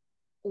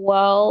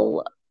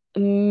 well,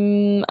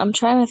 I'm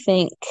trying to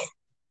think.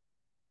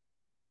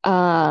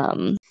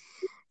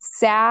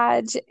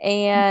 Sag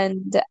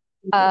and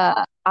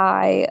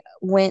I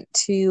went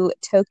to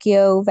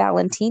Tokyo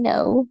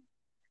Valentino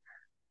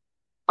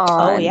Oh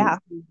on yeah,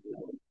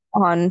 Wednesday.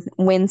 on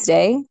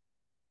Wednesday.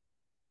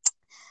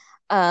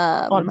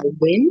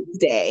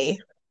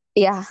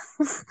 Yeah.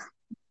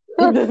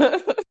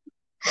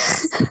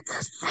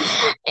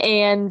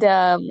 And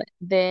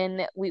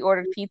then we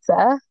ordered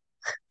pizza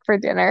for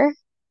dinner.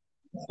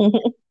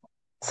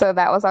 So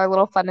that was our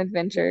little fun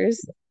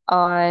adventures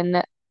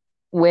on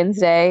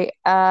Wednesday.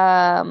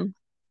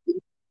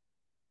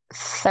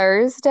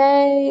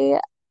 Thursday,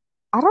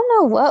 I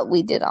don't know what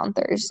we did on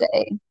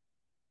Thursday.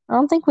 I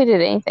don't think we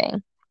did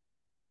anything.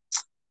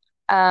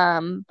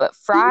 But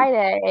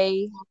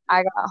Friday,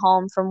 I got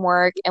home from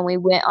work and we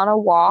went on a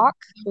walk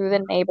through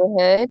the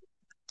neighborhood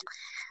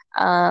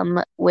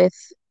with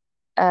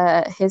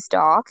his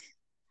dog.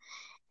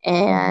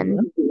 And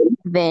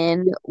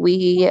then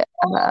we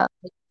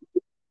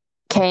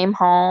came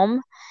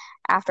home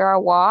after our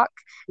walk,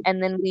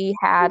 and then we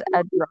had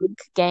a drunk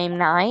game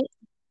night.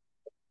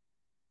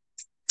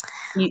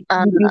 You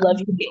do love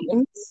your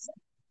games.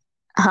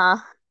 Huh?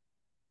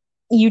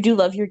 You do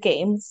love your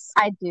games.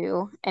 I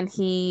do. And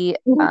he,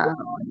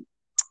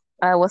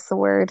 what's the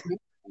word?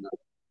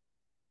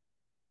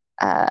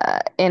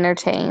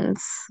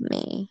 Entertains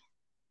me.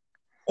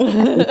 I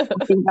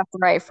think that's the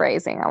right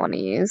phrasing I want to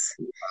use.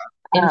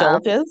 Um,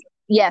 Indulges.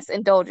 yes,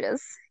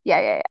 indulges. Yeah,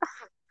 yeah,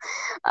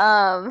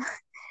 yeah.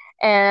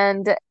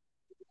 And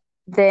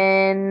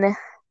then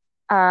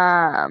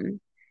um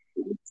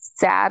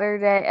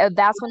Saturday,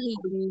 that's when he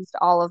used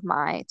all of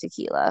my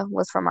tequila,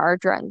 was from our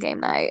drunk game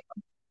night.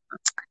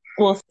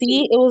 Well,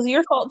 see, it was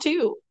your fault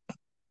too.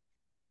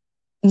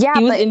 Yeah,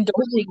 He was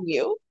indulging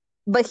you.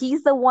 but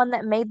he's the one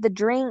that made the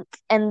drink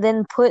and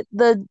then put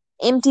the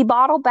empty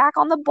bottle back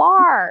on the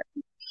bar.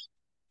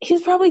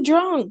 He's probably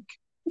drunk.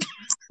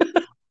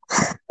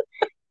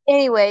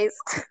 Anyways,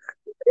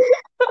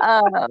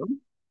 um,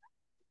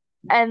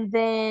 and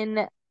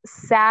then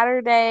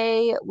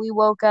Saturday we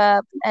woke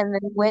up and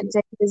then went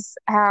to his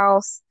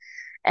house,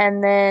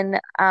 and then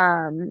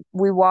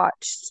we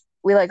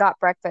like got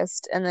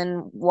breakfast and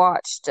then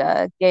watched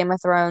Game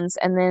of Thrones,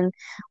 and then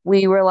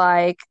we were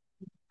like,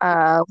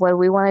 what do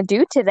we want to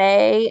do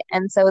today?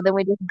 And so then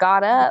we just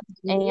got up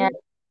and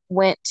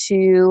went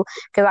to,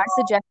 because I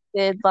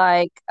suggested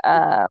like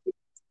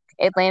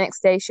Atlantic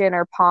Station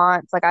or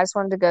Ponce. Like I just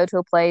wanted to go to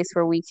a place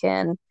where we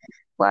can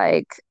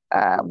like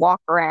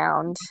walk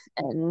around,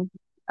 and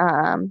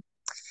um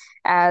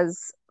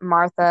as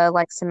Martha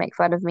likes to make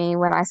fun of me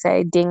when I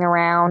say ding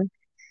around,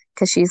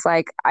 because she's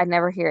like, I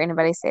never hear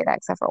anybody say that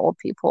except for old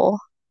people.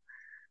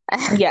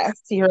 Yes,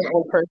 you're an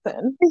old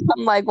person.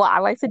 I'm like, well, I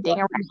like to ding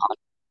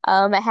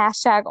around.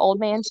 Hashtag old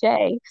man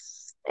Shay.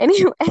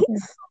 Anyways,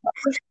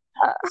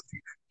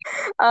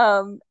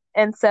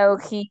 and so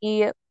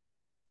he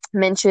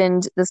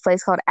mentioned this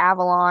place called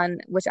Avalon,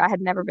 which I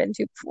had never been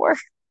to before.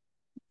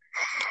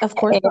 Of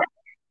course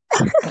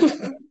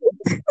not.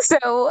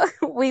 So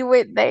we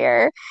went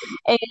there,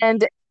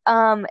 and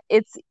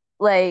it's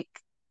like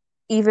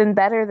even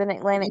better than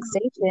Atlantic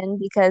Station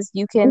because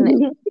you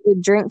can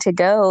drink to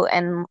go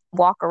and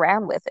walk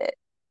around with it.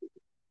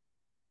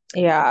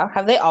 Yeah.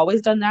 Have they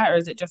always done that, or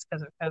is it just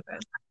because of COVID?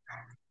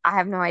 I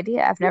have no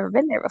idea. I've never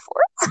been there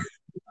before.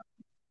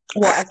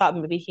 Well, I thought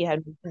maybe he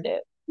had mentioned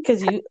it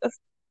because you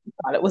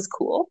thought it was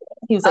cool.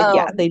 He was like, Oh,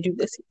 "Yeah, they do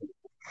this."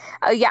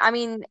 oh yeah. I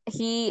mean,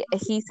 he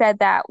said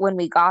that when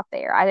we got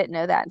there. I didn't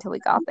know that until we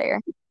got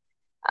there.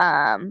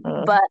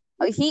 Mm. But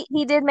he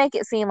did make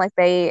it seem like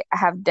they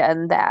have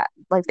done that,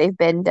 like they've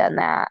been done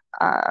that,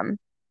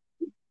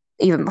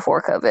 even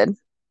before COVID.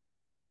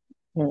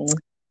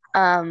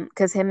 Mm.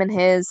 Because him and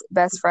his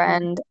best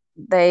friend,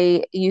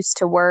 they used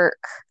to work,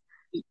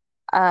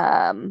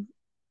 um,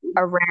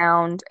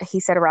 around, he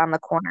said around the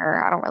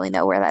corner. I don't really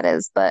know where that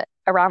is, but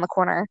around the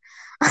corner.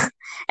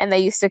 And they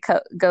used to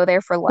go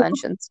there for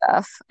lunch and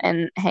stuff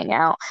and hang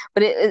out.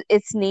 But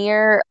it's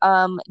near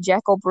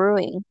Jekyll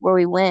Brewing where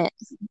we went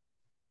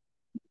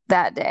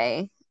that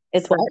day.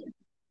 It's what?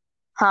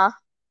 Huh?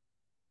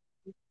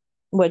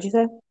 What'd you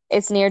say?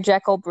 It's near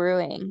Jekyll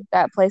Brewing,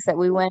 that place that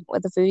we went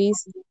with the foodies.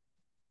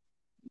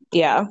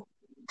 Yeah.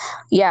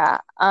 Yeah,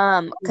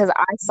 because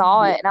I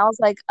saw it and I was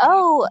like,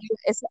 oh,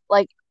 it's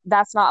like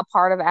that's not a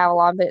part of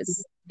Avalon, but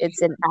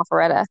it's in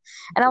Alpharetta.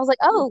 And I was like,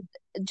 oh,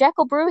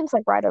 Jekyll Brewing's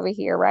like right over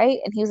here, right?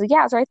 And he was like,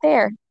 yeah, it's right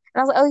there. And I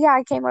was like, oh yeah,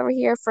 I came over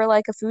here for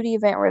like a foodie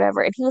event or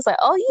whatever. And he was like,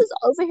 oh, he was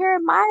over here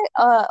in my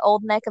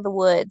old neck of the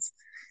woods.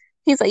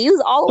 He's like, he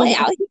was all the way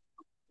out here.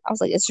 I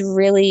was like, it's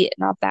really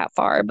not that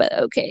far, but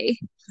okay.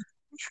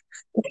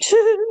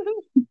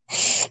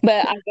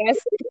 But I guess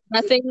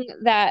nothing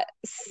that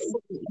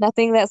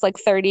nothing that's like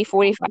 30,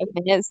 45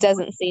 minutes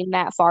doesn't seem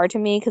that far to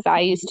me because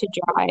I used to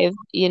drive,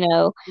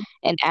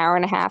 an hour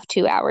and a half,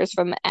 2 hours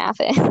from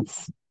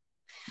Athens.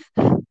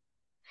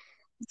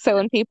 So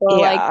when people are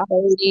like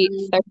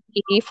Yeah.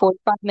 45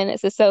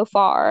 minutes is so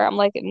far, I'm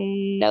like,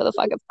 no, the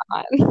fuck it's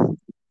not.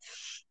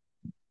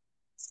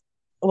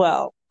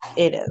 Well,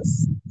 it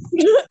is.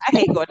 I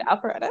hate going to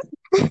Alpharetta.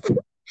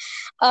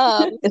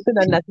 Um, It's an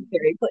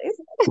unnecessary place.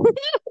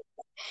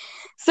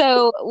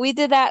 so we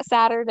did that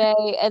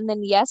Saturday, and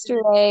then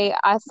yesterday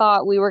I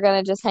thought we were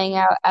gonna just hang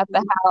out at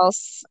the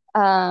house,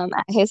 at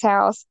his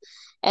house,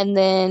 and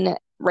then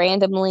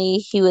randomly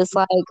he was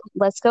like,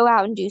 "Let's go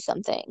out and do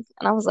something,"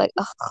 and I was like,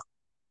 "Ugh,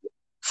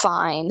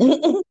 fine."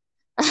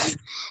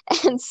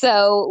 And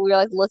so we were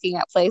like looking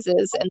at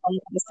places, and then we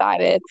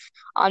decided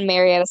on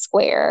Marietta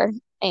Square,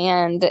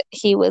 and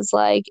he was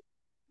like,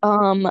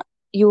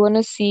 you want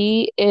to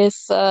see if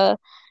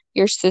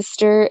your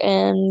sister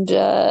and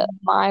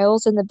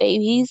Miles and the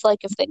babies, like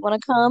if they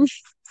want to come?"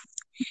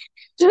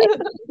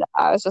 And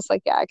I was just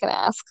like, yeah, I can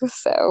ask.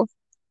 So,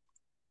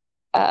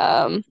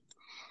 um,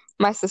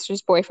 my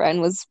sister's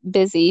boyfriend was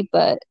busy,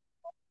 but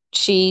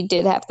she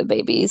did have the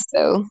babies,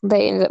 so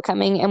they ended up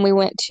coming, and we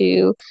went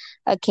to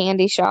a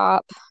candy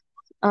shop.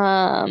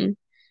 Um,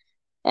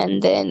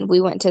 and then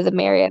we went to the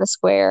Marietta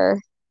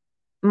Square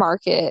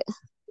market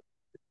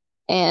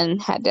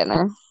and had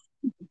dinner.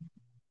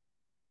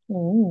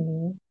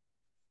 Mm.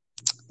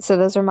 So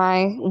those are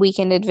my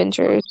weekend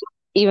adventures,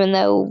 even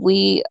though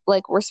we're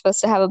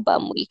supposed to have a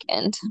bum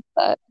weekend,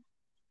 but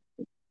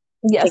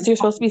Yes, you're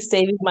supposed to be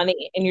saving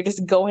money and you're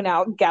just going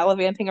out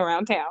gallivanting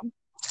around town.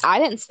 I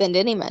didn't spend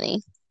any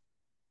money.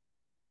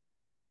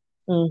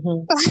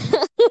 Hmm.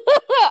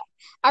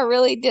 I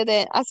really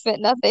didn't. I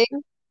spent nothing.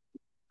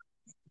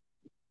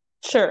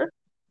 Sure.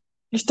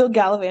 You're still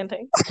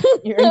gallivanting.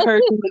 You're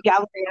encouraging the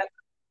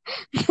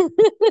gallivant.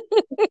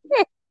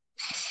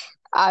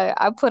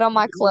 I put on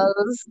my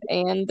clothes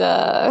and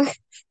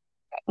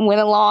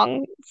went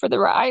along for the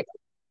ride.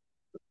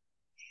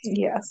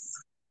 Yes.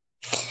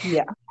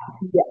 Yeah.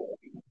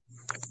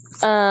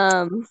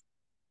 Um,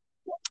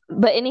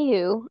 but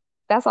anywho,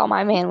 that's all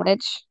my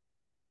manwich.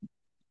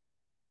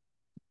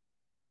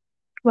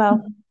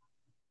 Well,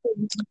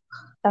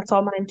 that's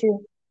all mine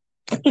too.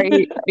 Are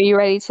you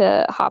ready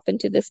to hop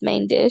into this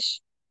main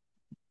dish?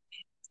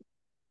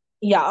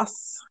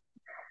 Yes.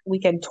 We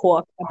can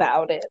talk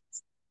about it.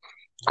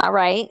 All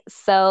right,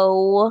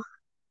 so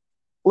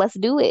let's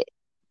do it.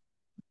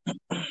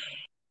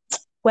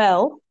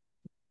 Well,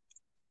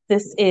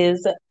 this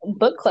is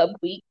book club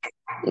week,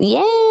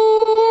 Yeah.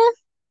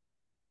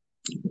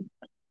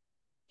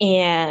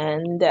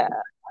 and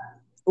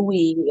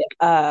we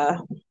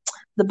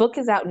the book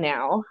is out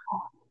now,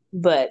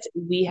 but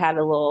we had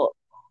a little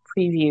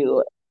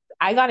preview.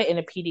 I got it in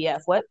a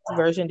PDF. What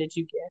version did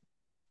you get?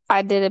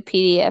 I did a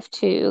PDF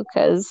too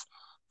because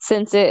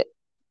since it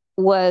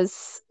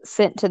was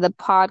sent to the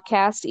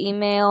podcast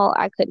email,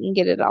 I couldn't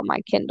get it on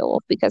my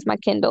Kindle because my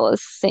Kindle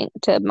is synced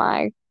to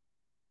my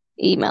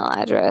email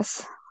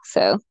address.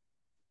 So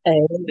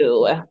Oh,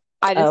 okay.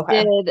 I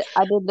did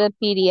the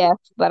PDF,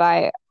 but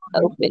I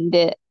opened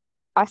it.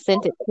 I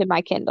sent it to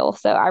my Kindle.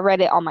 So I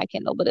read it on my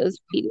Kindle, but it was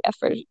PDF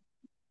version.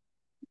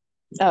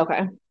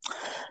 Okay.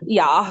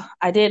 Yeah,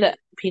 I did a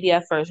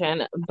PDF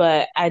version,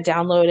 but I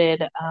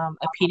downloaded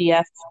a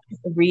PDF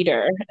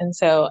reader, and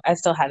so I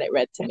still had it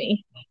read to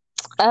me.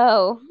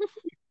 Oh,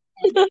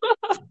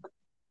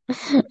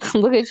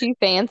 look at you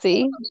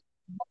fancy.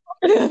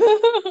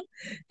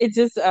 It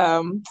just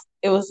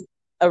it was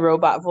a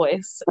robot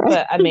voice,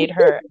 but I made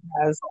her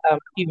as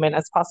human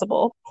as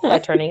possible by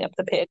turning up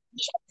the pitch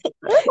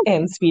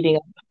and speeding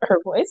up her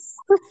voice.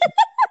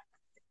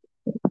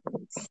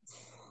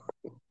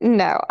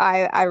 No,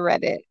 I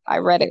read it.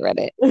 Read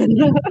it.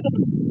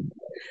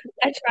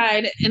 I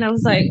tried and I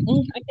was like,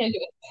 I can't do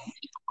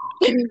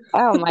it.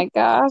 Oh my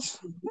gosh.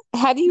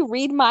 How do you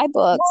read my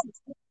books?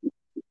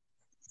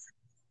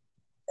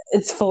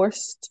 It's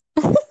forced.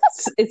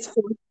 It's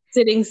forced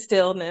sitting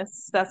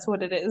stillness. That's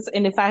what it is.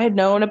 And if I had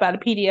known about a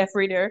PDF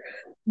reader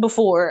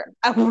before,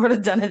 I would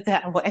have done it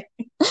that way.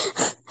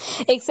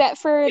 Except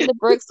for the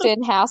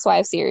Brookston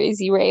Housewife series,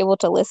 you were able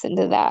to listen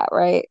to that,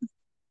 right?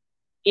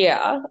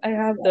 Yeah, I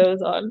have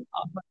those on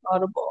my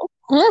Audible.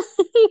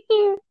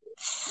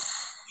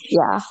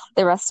 Yeah,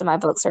 the rest of my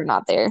books are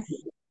not there.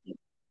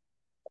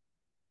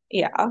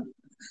 Yeah,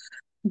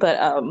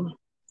 but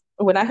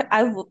when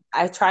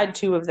I tried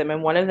two of them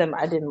and one of them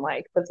I didn't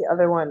like, but the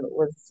other one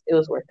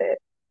was worth it.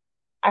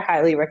 I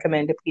highly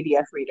recommend a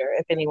PDF reader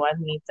if anyone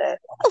needs it.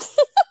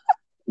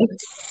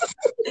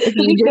 If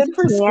To you be just good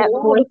for can't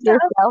school force and stuff.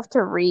 yourself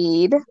to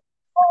read.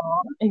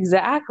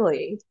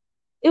 Exactly.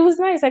 It was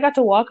nice. I got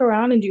to walk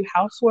around and do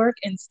housework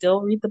and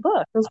still read the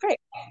book. It was great.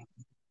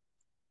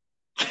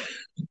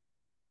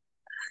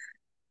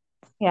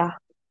 Yeah.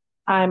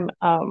 I'm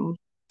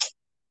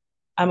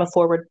a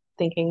forward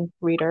thinking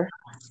reader.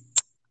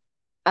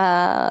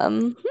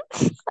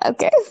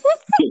 Okay.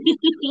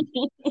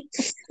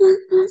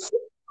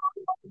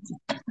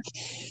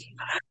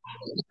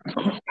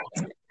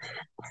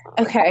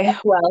 Okay,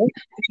 well,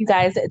 if you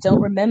guys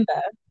don't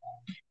remember,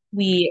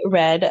 we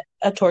read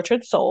A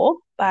Tortured Soul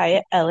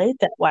by L.A.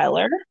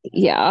 Detweiler.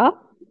 Yeah.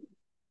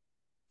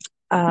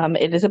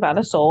 It is about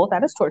a soul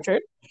that is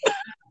tortured.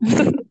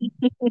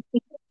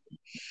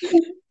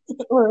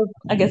 Or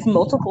I guess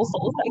multiple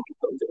souls that get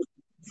tortured.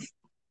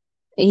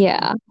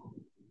 Yeah.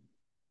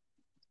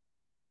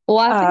 Well,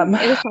 I think Um,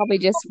 it was probably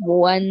just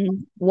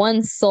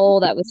one soul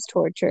that was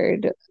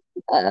tortured.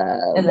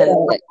 and then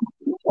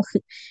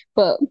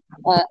But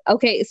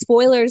okay,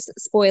 spoilers.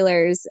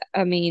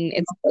 I mean,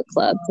 it's a book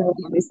club, so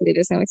obviously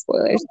there's no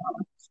spoilers.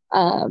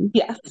 Um,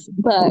 yeah.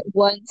 but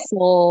one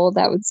soul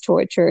that was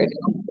tortured,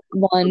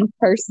 one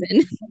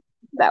person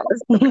that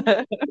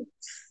was.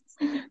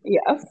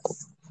 Yeah.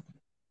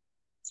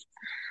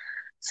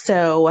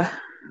 So,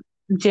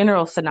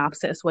 general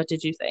synopsis, what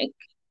did you think?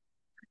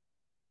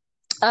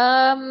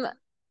 Um,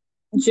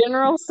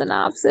 General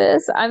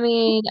synopsis. I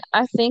mean,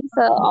 I think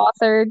the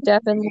author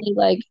definitely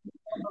like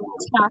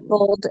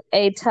tackled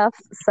a tough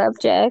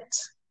subject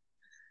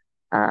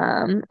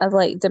of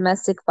like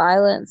domestic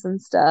violence and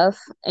stuff,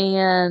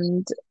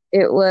 and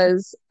it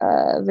was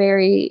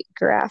very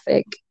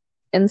graphic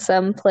in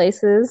some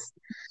places.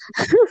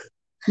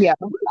 Yeah.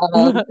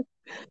 um,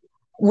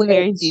 It's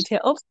very which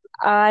detailed.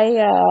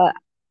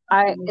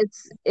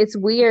 it's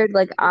weird.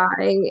 Like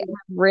I have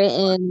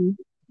written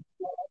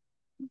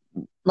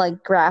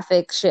like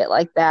graphic shit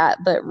like that,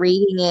 but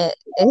reading it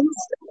is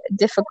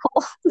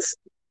difficult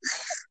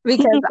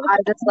because I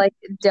just like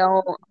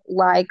don't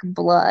like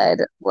blood.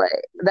 Like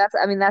that's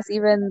I mean that's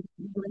even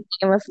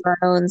Game of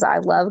Thrones. I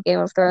love Game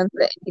of Thrones,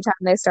 but anytime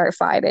they start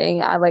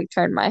fighting, I like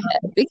turn my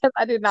head because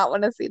I do not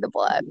want to see the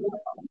blood.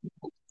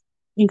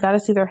 You got to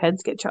see their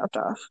heads get chopped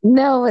off.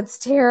 No, it's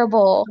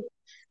terrible.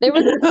 There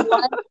was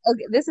one,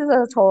 okay, this is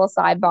a total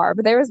sidebar,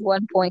 but there was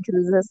one point because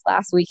it was this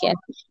last weekend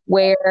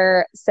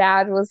where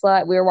Sad was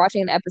like, we were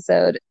watching an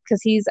episode because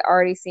he's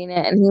already seen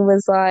it, and he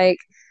was like,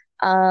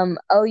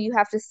 oh, you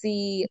have to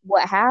see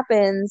what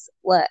happens,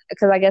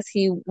 because I guess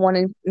he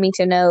wanted me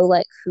to know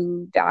like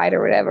who died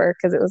or whatever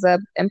because it was a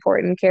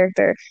important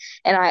character.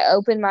 And I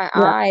opened my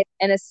Yeah. eyes,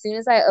 and as soon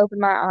as I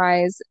opened my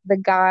eyes, the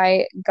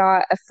guy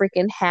got a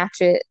freaking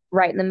hatchet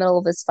right in the middle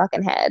of his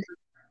fucking head.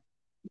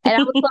 And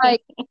I was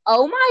like,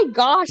 oh my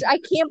gosh, I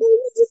can't believe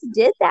you just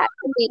did that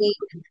to me.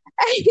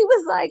 And he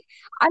was like,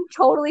 I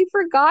totally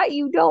forgot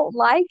you don't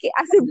like it.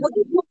 I said, what do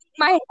you think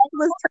my head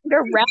was turned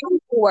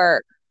around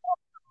for?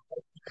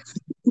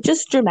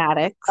 Just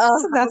dramatics.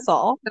 That's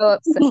all. So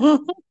upset.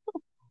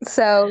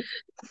 So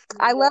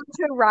I love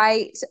to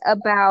write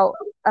about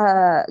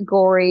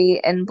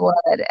gory and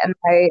blood, and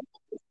I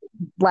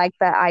like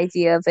the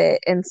idea of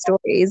it in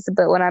stories,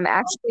 but when I'm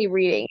actually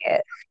reading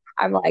it,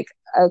 I'm like,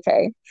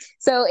 okay.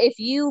 So if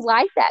you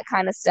like that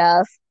kind of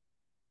stuff,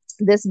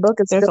 this book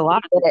is There's a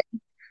lot of it.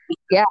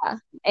 Yeah,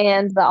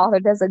 and the author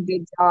does a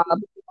good job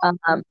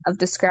of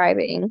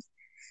describing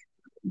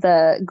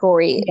the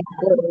gory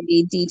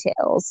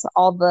details,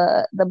 all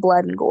the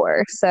blood and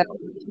gore. So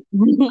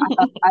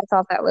I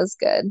thought that was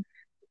good.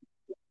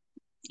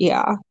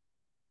 Yeah.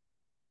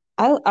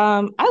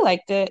 I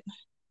liked it.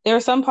 There were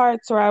some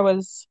parts where I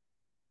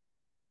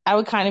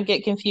would kind of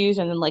get confused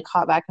and then like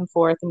hop back and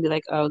forth and be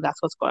like, oh,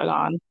 that's what's going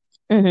on.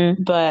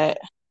 Mm-hmm. But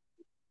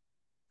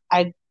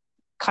I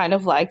kind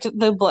of liked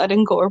the blood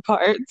and gore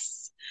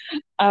parts.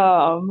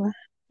 And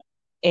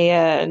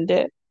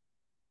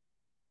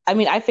I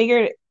mean, I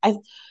figured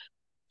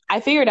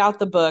out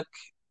the book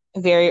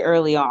very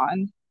early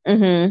on,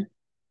 Mm-hmm.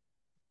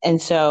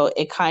 and so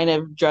it kind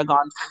of drug on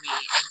for me.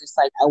 And just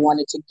like I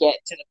wanted to get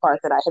to the part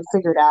that I had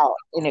figured out,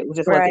 and it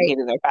just wasn't Right.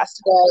 getting there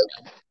fast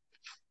enough.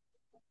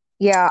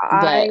 Yeah,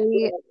 But I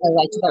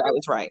liked that I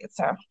was right.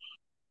 So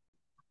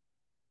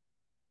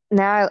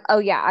now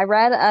I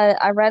read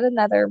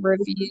another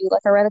review,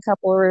 like I read a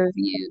couple of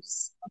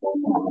reviews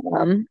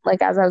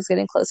like as I was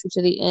getting closer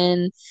to the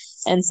end,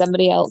 and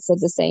somebody else said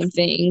the same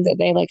thing, that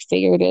they like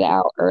figured it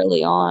out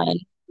early on.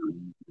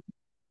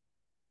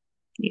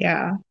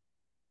 yeah,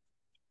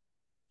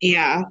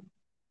 yeah.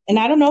 And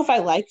I don't know if I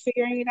like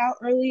figuring it out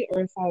early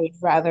or if I would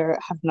rather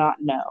have not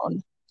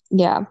known.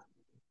 Yeah.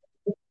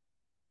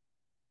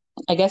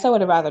 I guess I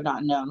would have rather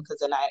not known because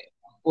then I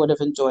would have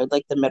enjoyed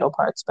like the middle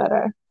parts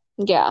better.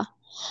 Yeah.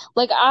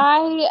 Like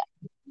I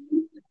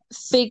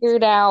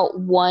figured out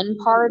one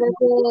part of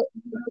it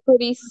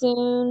pretty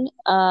soon.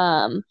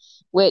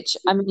 Which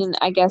I mean,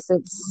 I guess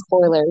it's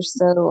spoilers,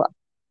 so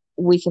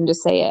we can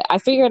just say it. I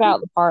figured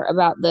out the part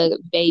about the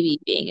baby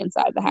being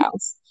inside the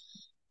house.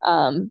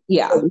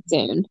 Yeah. really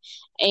soon.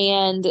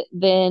 And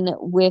then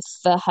with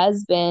the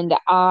husband,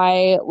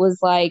 I was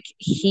like,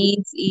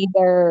 he's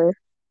either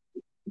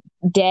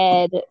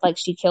dead, like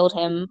she killed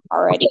him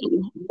already,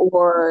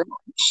 or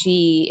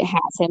she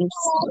has him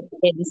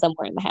hidden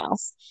somewhere in the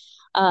house.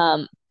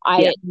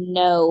 I Yeah. didn't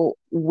know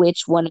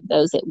which one of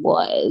those it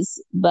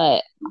was,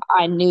 but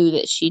I knew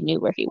that she knew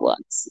where he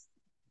was.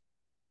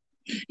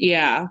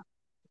 Yeah.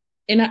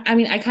 And I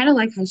mean, I kind of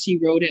like how she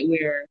wrote it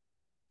where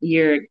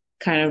you're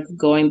kind of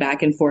going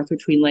back and forth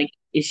between like,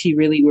 is she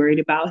really worried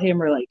about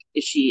him or like,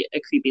 is she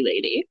a creepy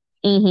lady?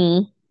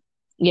 Mm-hmm.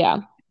 Yeah.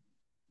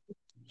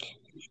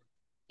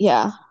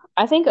 Yeah.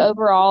 I think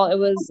overall it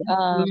was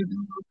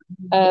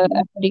a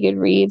pretty good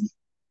read.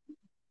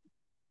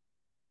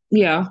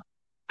 Yeah.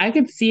 I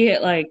could see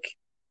it like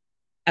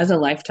as a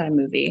Lifetime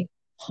movie,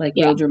 like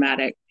Yeah. real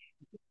dramatic.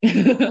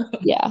 It's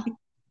Yeah.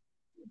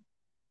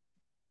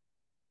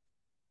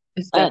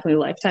 Uh, definitely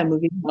Lifetime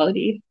movie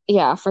quality.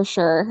 yeah, for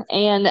sure.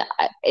 And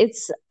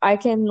I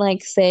can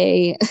like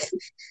say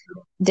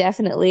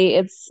definitely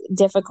it's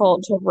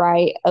difficult to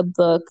write a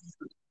book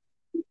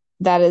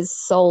that is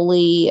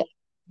solely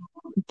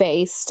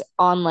based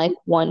on like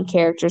one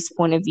character's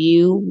point of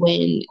view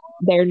when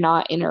they're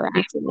not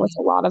interacting with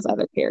a lot of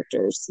other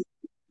characters.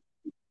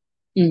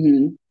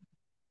 Hmm.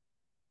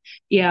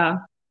 Yeah.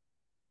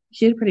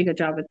 She did a pretty good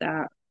job at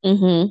that.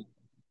 Mm-hmm.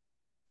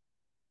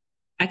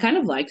 I kind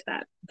of liked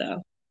that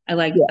though. I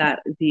liked Yeah. that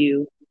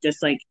view,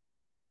 just like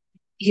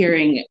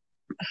hearing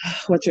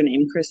what's her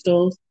name,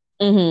 Crystal's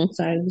Mm-hmm.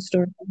 side of the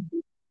story.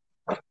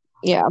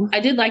 Yeah. I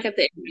did like at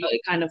the end,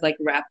 it kind of like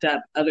wrapped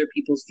up other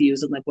people's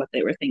views and like what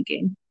they were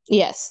thinking.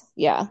 Yes.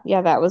 Yeah.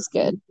 Yeah, that was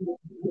good.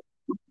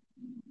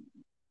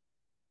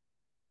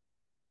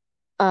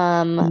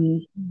 Um,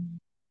 Mm.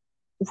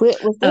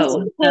 was this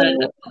Oh,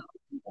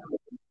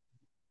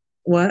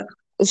 what?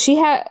 she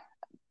had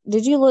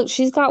did you look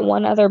she's got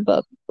one other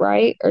book,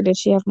 right? Or did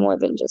she have more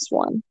than just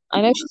one?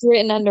 I know she's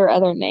written under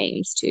other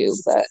names too,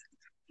 but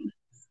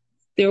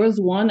There was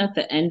one at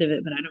the end of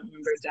it, but I don't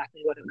remember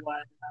exactly what it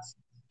was.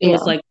 It yeah.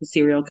 was like the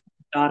serial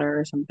daughter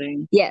or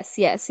something. Yes,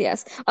 yes,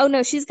 yes. Oh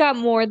no, she's got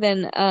more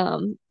than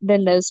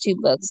those two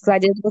books because I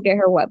did look at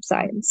her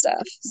website and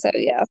stuff. So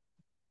yeah,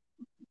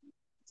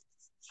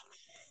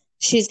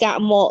 she's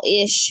got more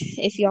ish.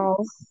 If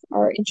y'all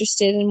are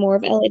interested in more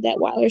of Ellie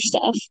Detweiler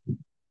stuff,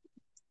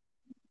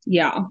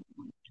 Yeah,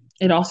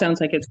 it all sounds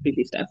like it's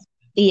creepy stuff.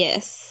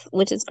 yes,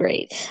 which is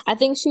great. I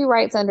think she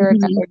writes under Mhm.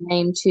 another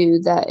name too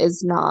that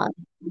is not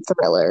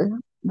thriller,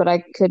 but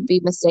I could be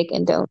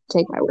mistaken. Don't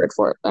take my word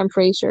for it. I'm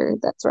pretty sure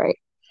that's right.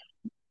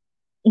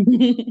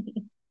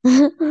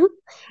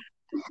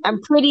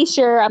 I'm pretty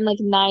sure. I'm like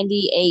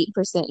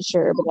 98%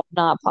 sure, but I'm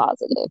not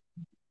positive.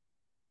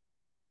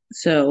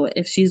 So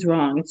if she's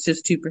wrong, it's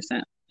just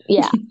 2%.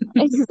 Yeah,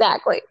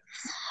 exactly.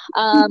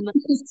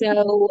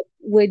 So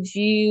would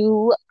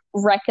you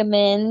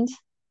recommend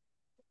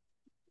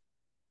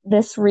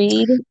this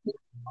read?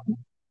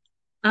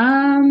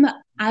 Um,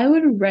 I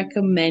would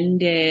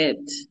recommend it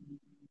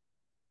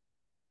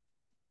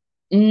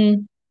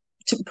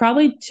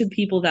probably to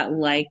people that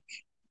like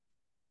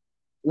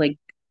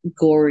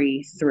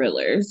gory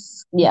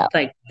thrillers. Yeah.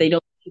 Like they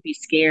don't need to be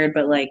scared,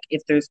 but like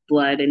if there's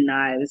blood and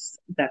knives,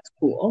 that's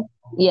cool.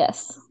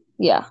 Yes.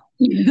 Yeah.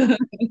 Because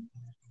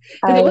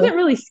it I wasn't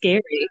really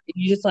scary.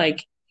 You just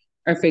like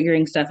are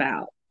figuring stuff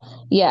out.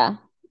 yeah,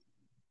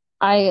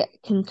 I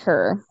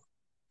concur.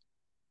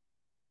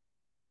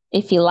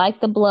 If you like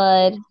the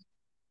blood,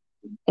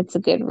 it's a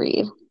good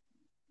read.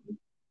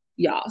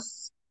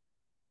 Yes.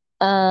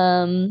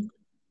 Um,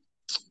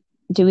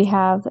 do we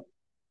have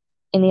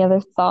any other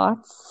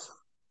thoughts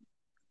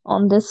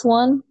on this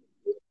one?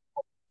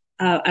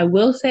 I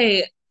will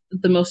say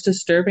the most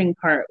disturbing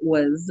part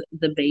was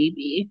the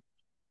baby,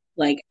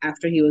 like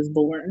after he was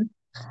born.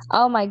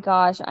 Oh my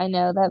gosh, I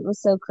know that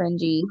was so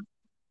cringy.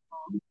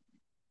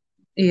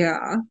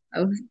 Yeah.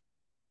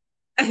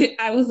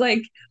 I was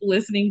like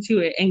listening to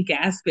it and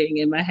gasping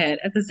in my head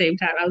at the same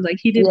time. I was like,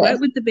 he did Yes. what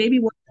with the baby?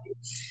 What?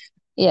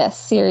 Yes,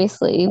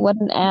 seriously. What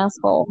an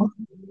asshole.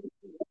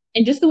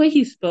 And just the way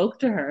he spoke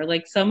to her,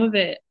 like some of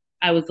it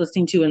I was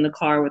listening to in the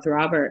car with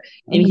Robert,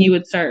 and he Mhm.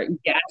 would start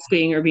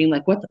gasping or being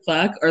like, what the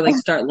fuck? Or like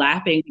start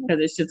laughing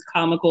because it's just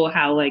comical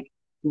how like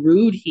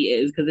rude he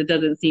is because it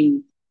doesn't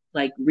seem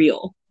like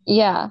real.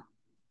 Yeah.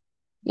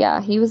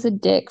 Yeah, he was a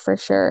dick for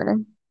sure.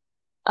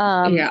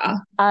 Um, Yeah.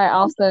 I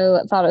also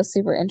thought it was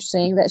super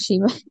interesting that she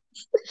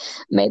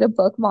made a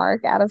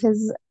bookmark out of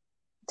his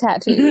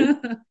tattoo.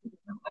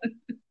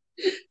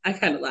 I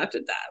kind of laughed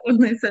at that when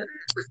they said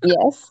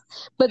Yes.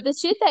 But the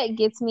shit that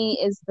gets me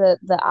is the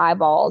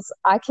eyeballs.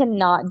 I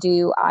cannot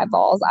do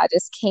eyeballs. I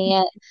just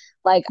can't.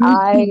 Like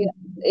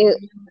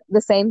it.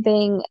 the same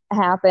thing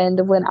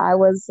happened when I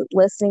was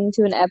listening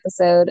to an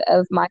episode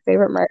of My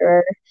Favorite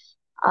Murder.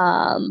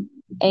 Um,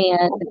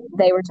 and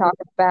they were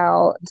talking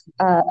about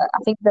I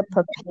think the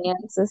Papan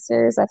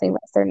sisters, I think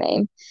that's their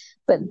name.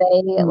 But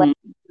Mhm.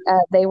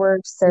 they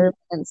were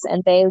servants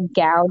and they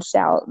gouged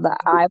out the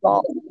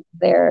eyeballs of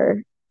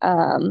their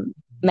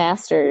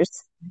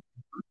masters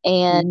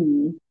and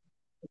Mhm.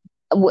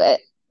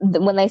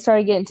 When they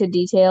started getting into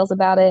details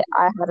about it,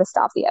 I had to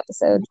stop the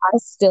episode. I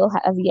still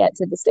have yet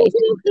to this day finish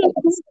the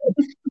episode.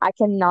 I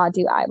cannot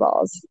do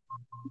eyeballs.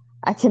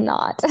 I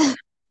cannot.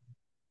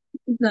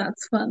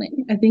 That's funny.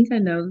 I think I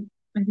know.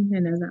 I think I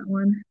know that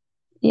one.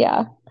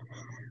 Yeah.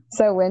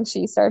 So when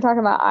she started talking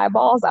about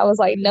eyeballs, I was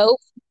like, nope,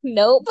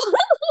 nope,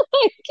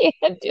 I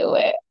can't do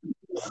it.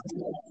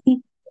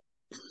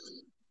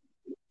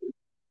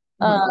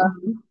 Well,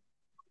 Um,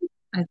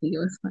 I think it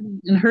was funny.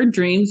 And her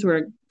dreams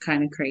were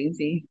kind of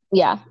crazy.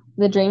 yeah,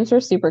 the dreams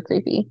were super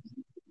creepy.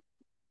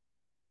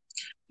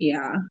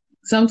 Yeah.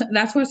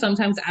 That's where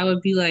sometimes I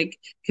would be like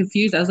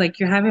confused. I was like,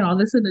 "You're having all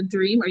this in a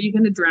dream? Are you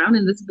going to drown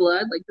in this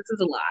blood? Like this is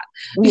a lot."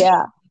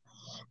 Yeah.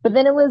 But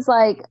then it was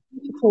like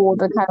cool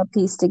to kind of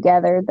piece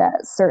together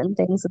that certain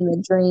things in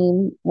the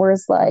dream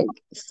was like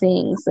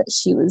things that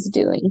she was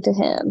doing to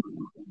him.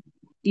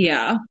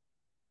 Yeah.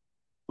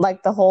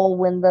 Like the whole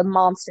when the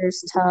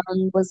monster's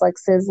tongue was like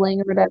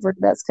sizzling or whatever,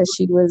 that's because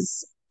she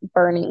was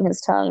burning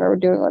his tongue or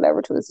doing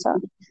whatever to his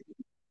tongue.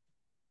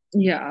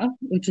 Yeah,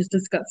 which is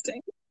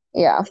disgusting.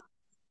 Yeah.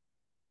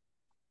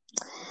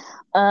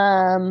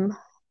 Um,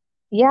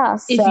 yeah,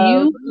 If so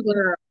you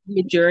were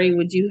the jury,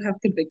 would you have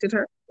convicted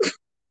her?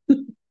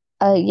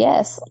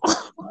 yes.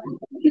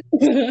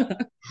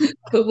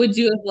 But would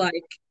you have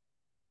like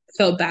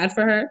felt bad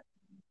for her?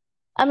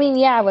 I mean,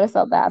 yeah, I would have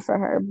felt bad for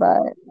her,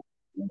 but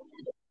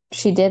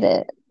she did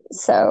it.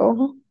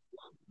 So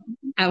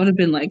I would have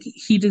been like,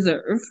 he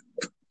deserved.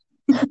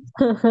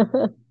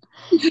 I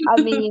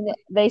mean,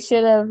 they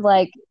should have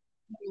like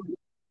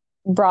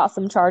brought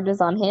some charges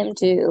on him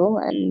too,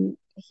 and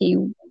he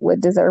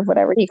would deserve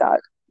whatever he got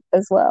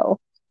as well.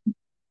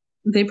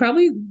 They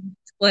probably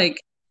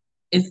like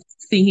if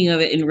thinking of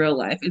it in real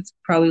life, it's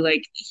probably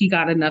like he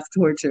got enough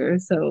torture,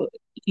 so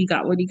he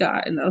got what he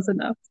got, and that was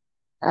enough.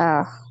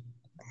 Uh,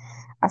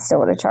 I still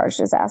would have charged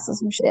his ass with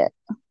some shit.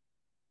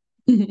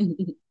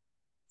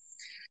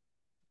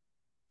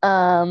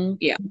 Um,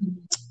 Yeah.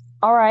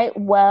 all right.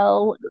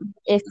 Well,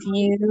 if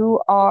you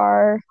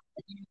are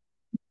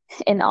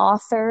an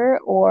author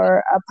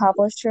or a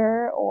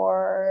publisher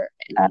or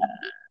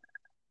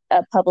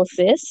a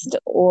publicist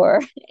or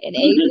an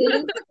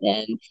agent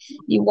and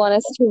you want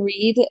us to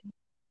read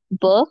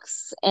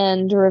books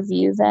and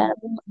review them,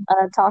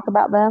 talk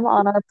about them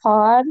on our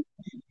pod,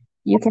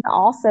 you can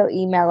also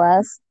email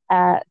us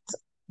at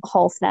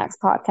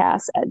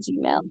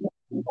wholesnackspodcast@gmail.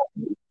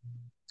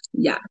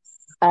 Yeah.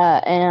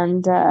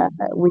 And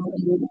we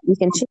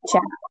can chit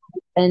chat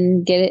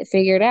and get it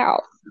figured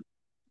out.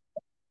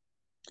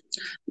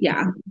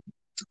 Yeah.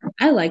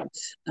 I liked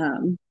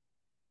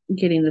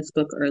getting this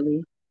book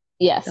early.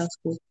 Yes. That was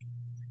cool.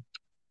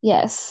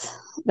 Yes.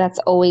 That's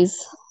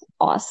always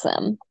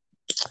awesome.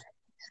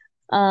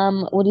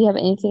 Would you have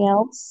anything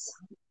else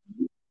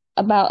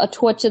about A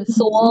Tortured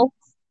Soul?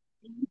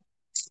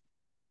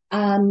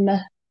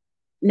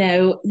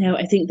 No,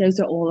 I think those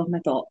are all of my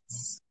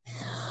thoughts.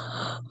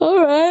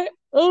 All right.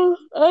 Oh,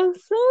 I'm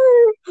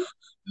sorry.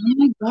 Oh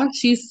my gosh,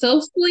 she's so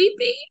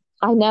sleepy.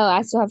 I know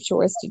I still have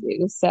chores to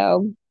do,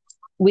 so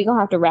we're gonna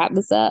have to wrap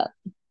this up.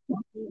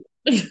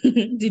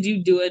 Did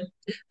you do a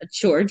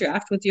chore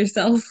draft with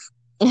yourself?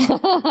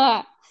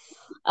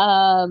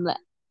 um,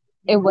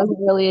 it wasn't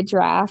really a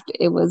draft.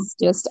 It was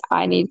just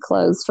I need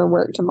clothes for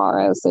work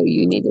tomorrow, so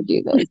you need to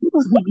do this.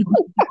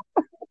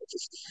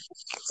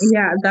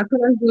 Yeah, that's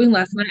what I was doing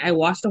last night. I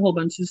washed a whole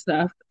bunch of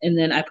stuff and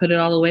then I put it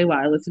all away while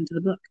I listened to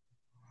the book.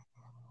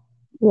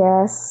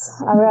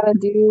 Yes, I've got to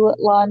do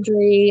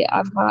laundry.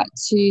 I've got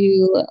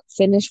to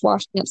finish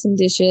washing up some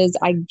dishes.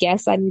 I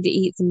guess I need to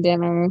eat some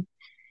dinner,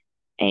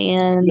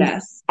 and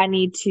Yes. I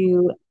need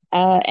to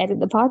edit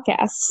the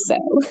podcast. So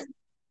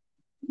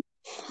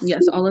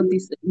Yes, all of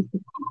these things.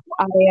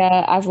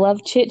 I've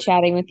loved chit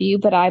chatting with you,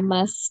 but I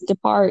must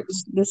depart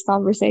this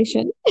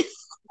conversation.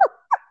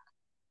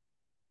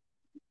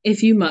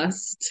 If you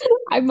must.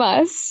 I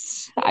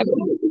must.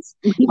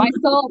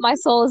 My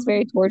soul is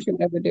very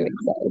tortured over doing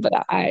so,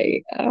 but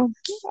I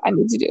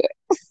need to do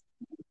it.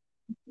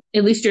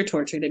 At least you're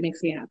tortured. It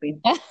makes me happy.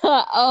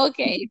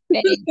 Okay,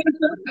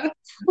 thanks.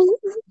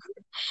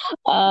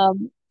 All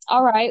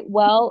right.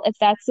 Well, if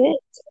that's it,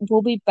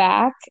 we'll be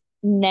back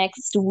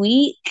next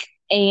week.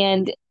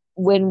 And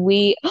when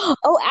we,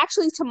 oh,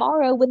 actually,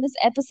 tomorrow when this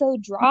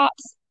episode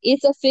drops,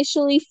 it's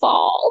officially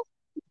fall.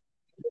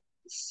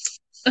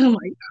 Oh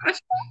my gosh.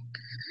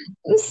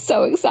 I'm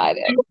so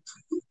excited.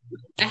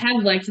 I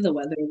have liked the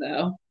weather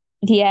though.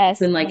 Yes. It's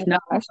been like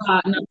not gosh.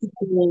 hot, not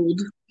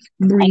cold,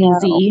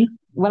 breezy.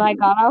 When I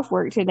got off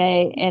work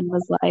today and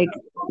was like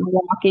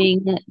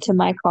walking to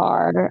my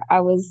car, I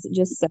was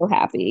just so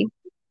happy.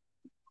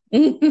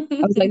 I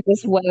was like,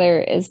 this weather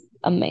is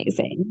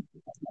amazing.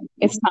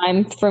 It's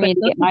time for me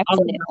to get my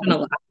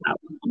flannel.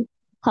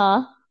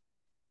 Huh?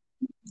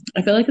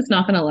 I feel like it's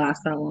not gonna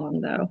last that long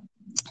though.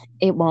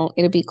 It won't.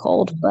 It'll be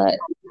cold, but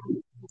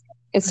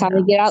it's time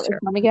to get out. It's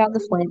time to get out the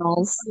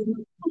flannels,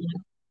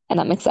 and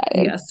I'm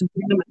excited. Yes.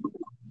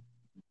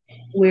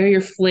 Wear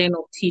your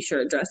flannel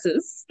t-shirt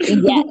dresses.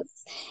 Yes.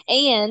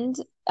 And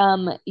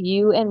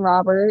you and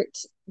Robert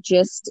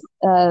just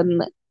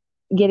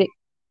get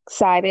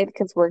excited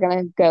because we're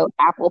gonna go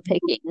apple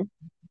picking.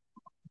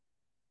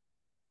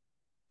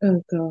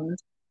 Oh God.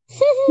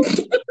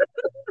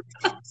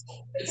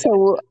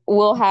 So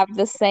we'll have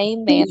the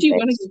same Of course you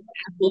want mansion. to go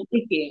apple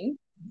picking.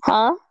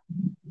 Huh?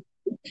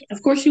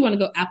 Of course you want to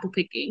go apple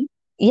picking.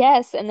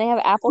 Yes, and they have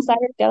apple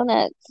cider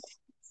donuts.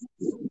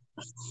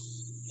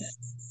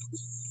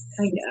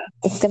 I guess.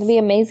 It's gonna be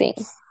amazing.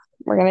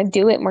 We're gonna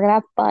do it and we're gonna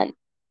have fun.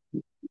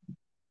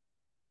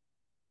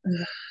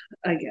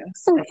 I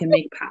guess. I can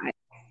make pie.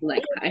 I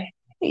like pie.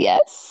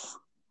 Yes.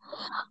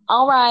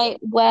 All right.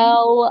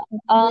 Well,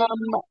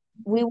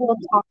 we will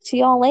talk to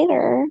y'all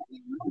later.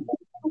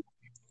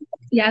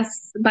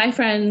 Yes. Bye,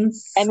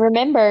 friends. And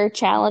remember,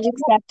 challenge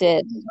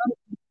accepted.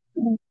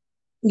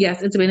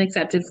 Yes, it's been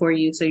accepted for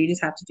you, so you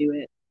just have to do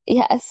it.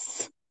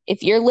 Yes.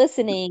 If you're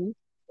listening,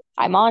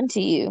 I'm on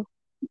to you.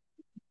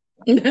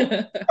 She's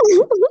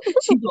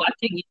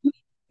watching you.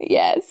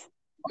 Yes.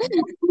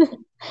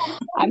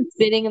 I'm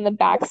sitting in the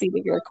back seat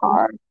of your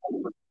car.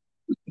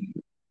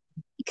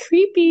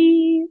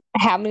 Creepy.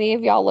 How many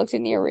of y'all looked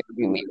in your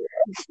rearview mirror?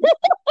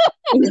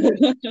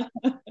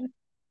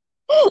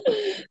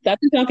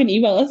 That's what y'all can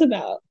email us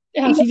about.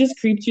 How she just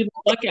creeped you the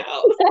fuck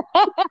out.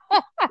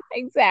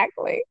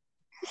 Exactly.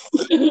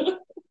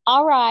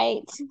 All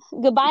right.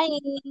 Goodbye.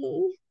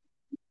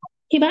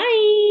 Okay,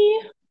 bye.